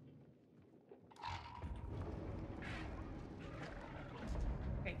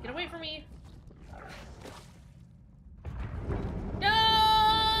 Okay, get away from me.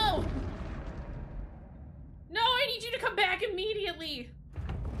 No! No, I need you to come back immediately.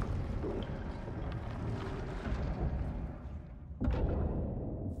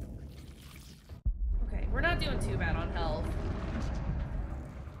 Okay, we're not doing too bad on health.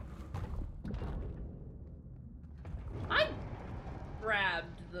 I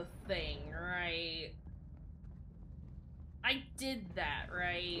grabbed the thing, right? I did that,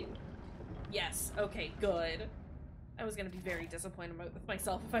 right? Yes, okay, good. I was gonna be very disappointed with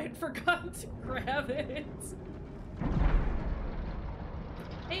myself if I had forgotten to grab it.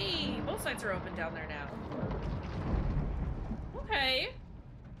 Hey, both sides are open down there now. Okay.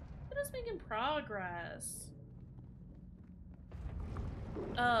 It is making progress.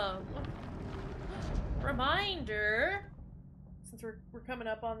 Reminder, since we're coming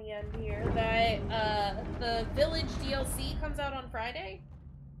up on the end here, that the Village DLC comes out on Friday.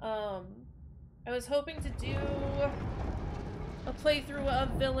 I was hoping to do a playthrough of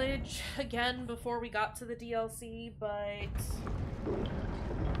Village again before we got to the DLC, but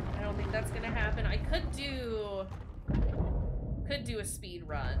I don't think that's gonna happen. I could do a speed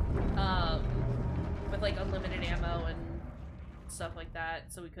run, with like unlimited ammo and stuff like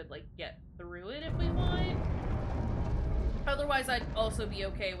that, so we could like get through it if we want. Otherwise, I'd also be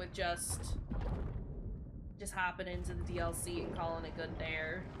okay with just hopping into the DLC and calling it good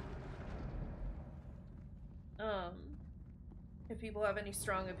there. If people have any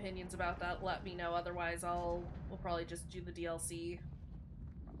strong opinions about that, let me know. Otherwise, we'll probably just do the DLC.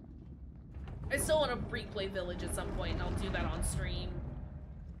 I still want to replay Village at some point, and I'll do that on stream.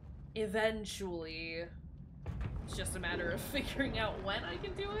 Eventually. It's just a matter of figuring out when I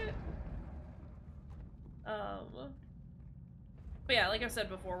can do it. But yeah, like I said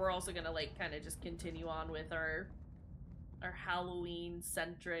before, we're also gonna like kind of just continue on with our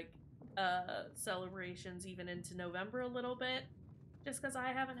Halloween-centric celebrations even into November a little bit. Just because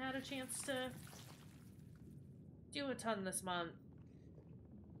I haven't had a chance to do a ton this month.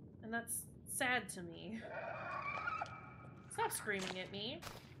 And that's sad to me. Stop screaming at me.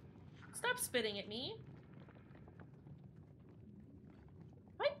 Stop spitting at me.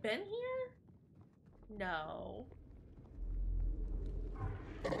 Have I been here? No.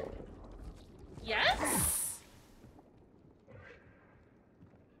 Yes?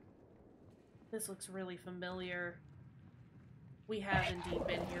 This looks really familiar. We have indeed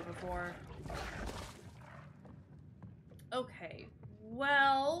been here before. Okay,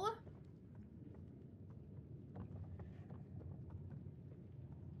 well...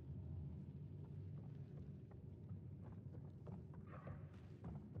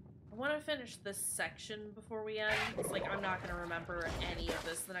 I want to finish this section before we end. It's like I'm not going to remember any of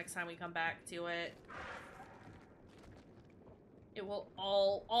this the next time we come back to it. It will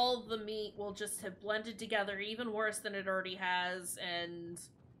all the meat will just have blended together even worse than it already has, and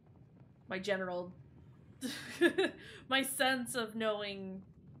my general my sense of knowing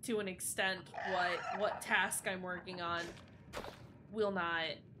to an extent what task I'm working on will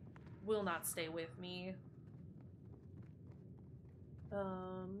not stay with me.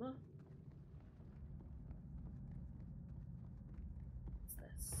 What's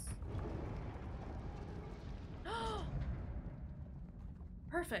this?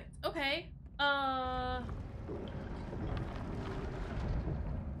 Perfect. Okay. How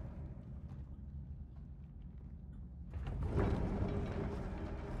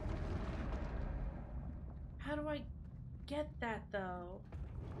do I get that though?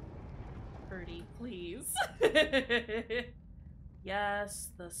 Birdie, please. Yes,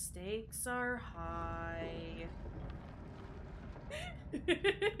 the stakes are high.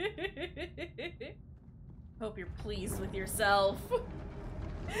 Hope you're pleased with yourself.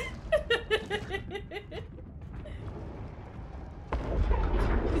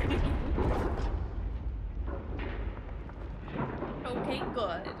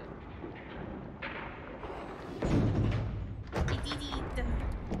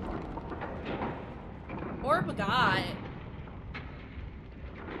 orb got?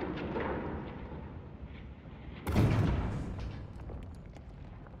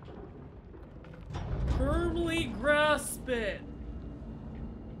 Firmly grasp it.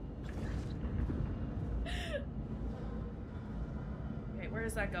 Okay, where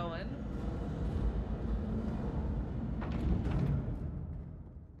is that going?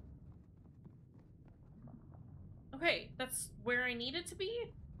 Okay, that's where I need it to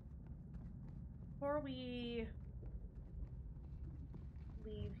be. Before we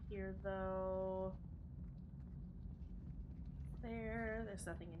leave here, though, there's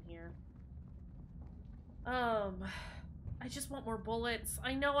nothing in here. I just want more bullets.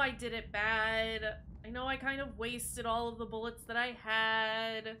 I know I did it bad. I know I kind of wasted all of the bullets that I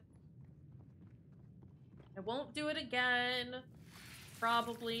had. I won't do it again.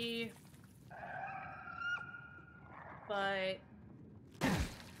 Probably. But...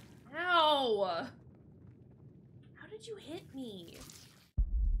 Ow! How did you hit me?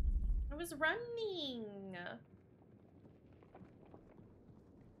 I was running.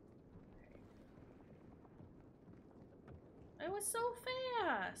 I was so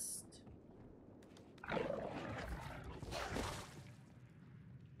fast.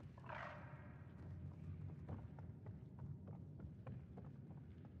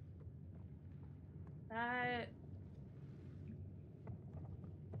 That...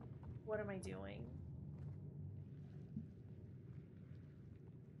 What am I doing?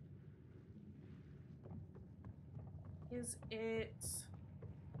 Is it...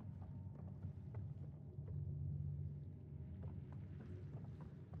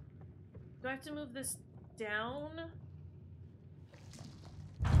 Do I have to move this down?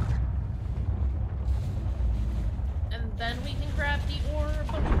 And then we can grab the orb?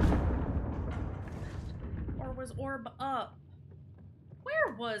 Or was orb up?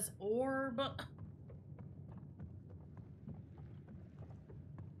 Where was orb?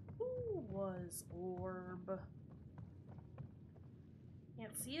 Who was orb?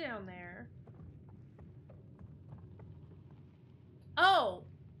 Can't see down there. Oh!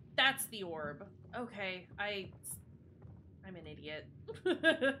 That's the orb. Okay, I'm an idiot.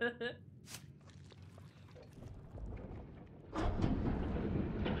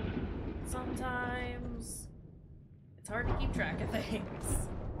 Sometimes it's hard to keep track of things.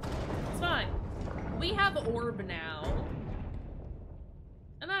 It's fine. We have orb now.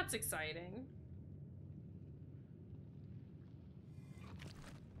 And that's exciting.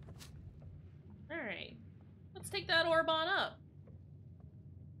 Alright. Let's take that orb on up.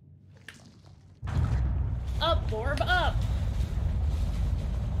 Up, orb, up!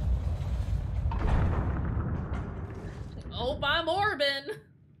 Oh, I'm orbing!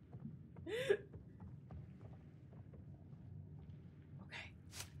 Okay.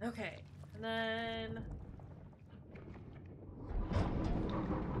 Okay. And then...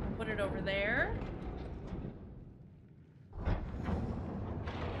 put it over there.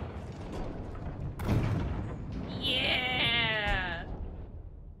 Yeah!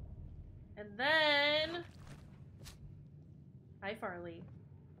 And then... Hi, Farley.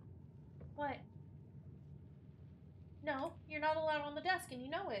 What? No, you're not allowed on the desk and you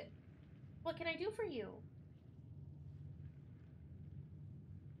know it. What can I do for you?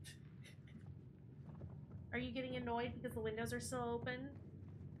 Are you getting annoyed because the windows are still open?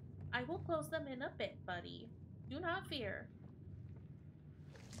 I will close them in a bit, buddy. Do not fear.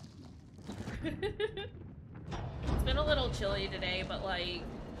 It's been a little chilly today, but like,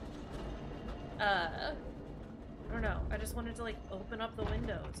 I don't know. I just wanted to like open up the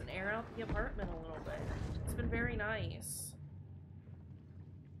windows and air out the apartment a little bit. It's been very nice.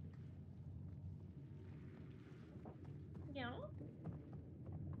 Yeah?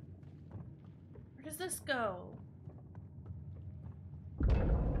 Where does this go?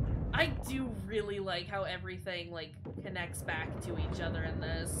 I do really like how everything like connects back to each other in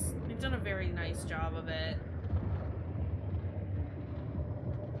this. They've done a very nice job of it.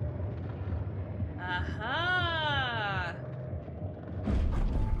 Aha!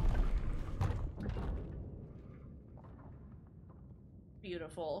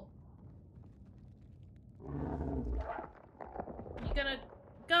 Beautiful. You gonna...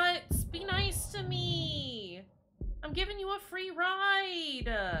 Guts, be nice to me! I'm giving you a free ride!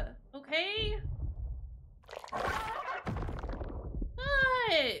 Okay?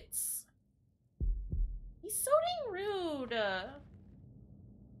 Guts! He's so dang rude!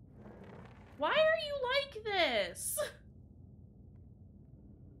 Why are you like this?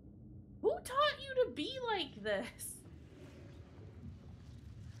 Who taught you to be like this?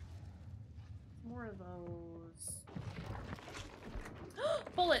 More of those.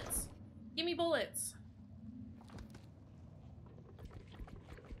 Bullets! Give me bullets!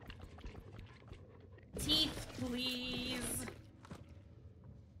 Please.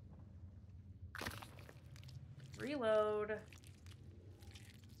 Reload.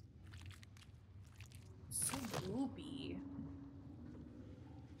 So loopy.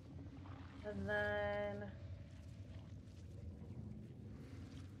 And then...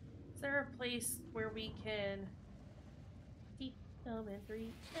 Is there a place where we can... Teeth come in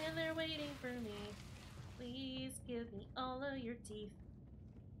 3, and they're waiting for me. Please give me all of your teeth.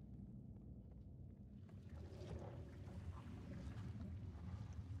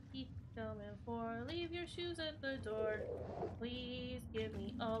 Teeth come in 4, leave your shoes at the door. Please give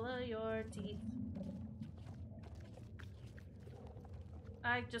me all of your teeth.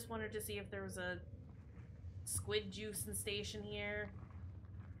 I just wanted to see if there was a squid juicing station here.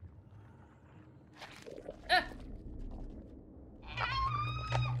 Ah!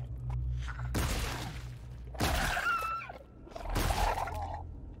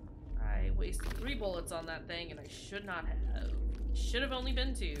 I wasted 3 bullets on that thing, and I should not have. Should have only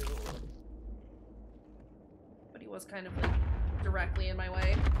been 2. But he was kind of like directly in my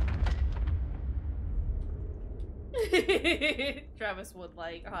way. Travis would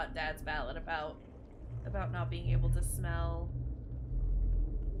like Hot Dad's ballad about not being able to smell.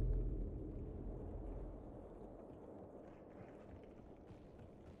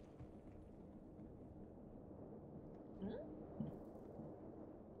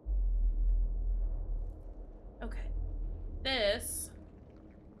 Okay. This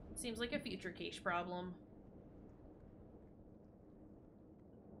seems like a future cache problem.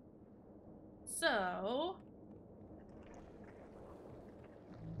 So...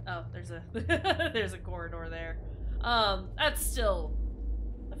 Oh, there's a there's a corridor there. That's still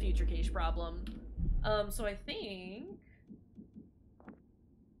a future cache problem. So I think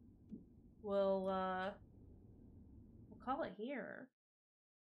we'll call it here.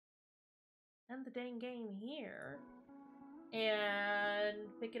 End the dang game here. And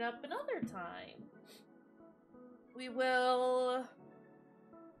pick it up another time. We will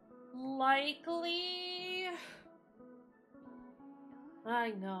likely...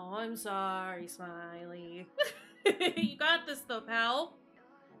 I know, I'm sorry, Smiley. You got this though, pal.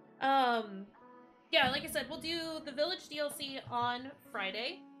 Yeah, like I said, we'll do the Village DLC on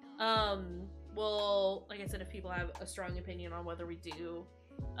Friday. We'll, like I said, if people have a strong opinion on whether we do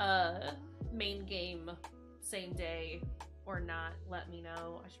main game same day or not, let me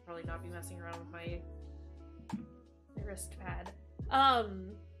know. I should probably not be messing around with my wrist pad.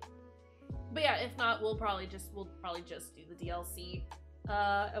 But yeah, if not, we'll probably just do the DLC.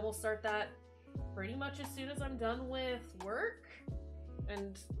 And we'll start that pretty much as soon as I'm done with work.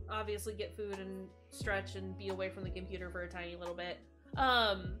 And obviously get food and stretch and be away from the computer for a tiny little bit.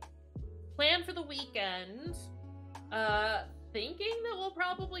 Plan for the weekend. Thinking that we'll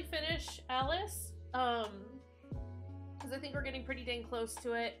probably finish Alice. Because I think we're getting pretty dang close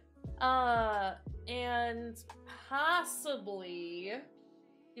to it. And possibly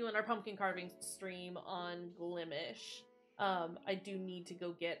doing our pumpkin carving stream on Glimish. I do need to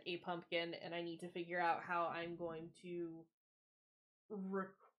go get a pumpkin, and I need to figure out how I'm going to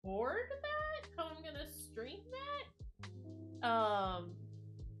record that, how I'm gonna stream that.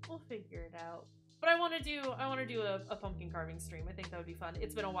 We'll figure it out. But I want to do a pumpkin carving stream. I think that would be fun.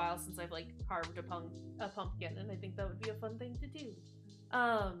 It's been a while since I've like carved a pumpkin, and I think that would be a fun thing to do.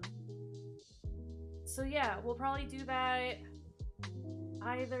 So yeah, we'll probably do that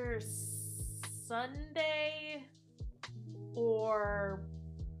either Sunday or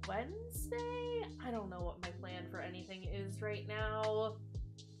Wednesday? I don't know what my plan for anything is right now.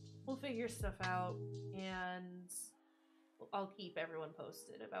 We'll figure stuff out, and I'll keep everyone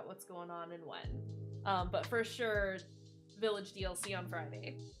posted about what's going on and when. But for sure, Village DLC on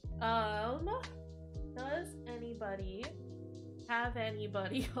Friday. Does anybody have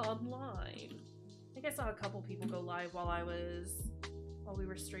anybody online? I think I saw a couple people go live while we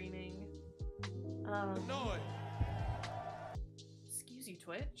were streaming. Excuse you,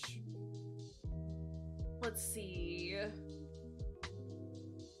 Twitch. Let's see.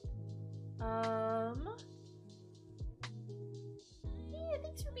 Yeah,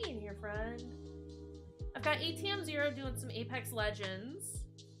 thanks for being here, friend. I've got ATM0 doing some Apex Legends.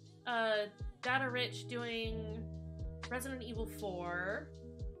 Data Rich doing Resident Evil 4.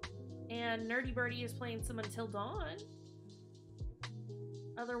 And Nerdy Birdie is playing some Until Dawn.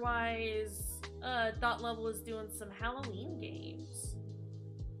 Otherwise, Dot Level is doing some Halloween games.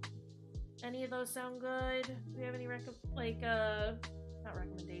 Any of those sound good? Do we have any not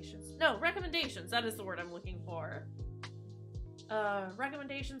recommendations. No, recommendations. That is the word I'm looking for.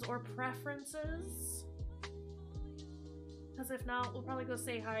 Recommendations or preferences? Because if not, we'll probably go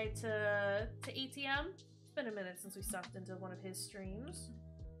say hi to ATM. It's been a minute since we stopped into one of his streams.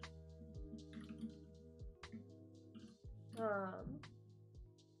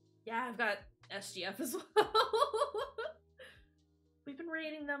 Yeah, I've got SGF as well. We've been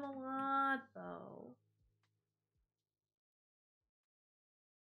rating them a lot, though.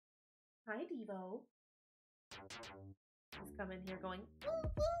 Hi, Devo. He's coming here going, woo,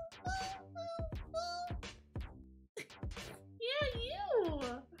 woo, woo, woo, woo. Yeah, you!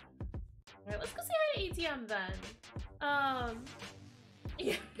 Alright, let's go say hi to ATM then.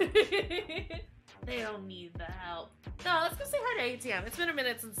 Yeah. They don't need the help. No, let's go say hi to ATM. It's been a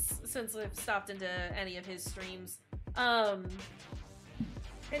minute since we've stopped into any of his streams. And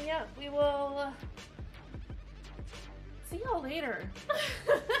yeah, we will see y'all later.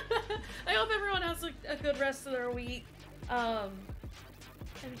 I hope everyone has a good rest of their week. And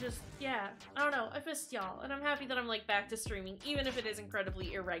just, yeah, I don't know, I missed y'all, and I'm happy that I'm, like, back to streaming, even if it is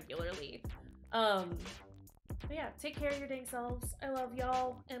incredibly irregularly. But yeah, take care of your dang selves. I love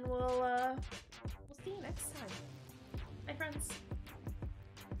y'all, and we'll see you next time. Bye, friends.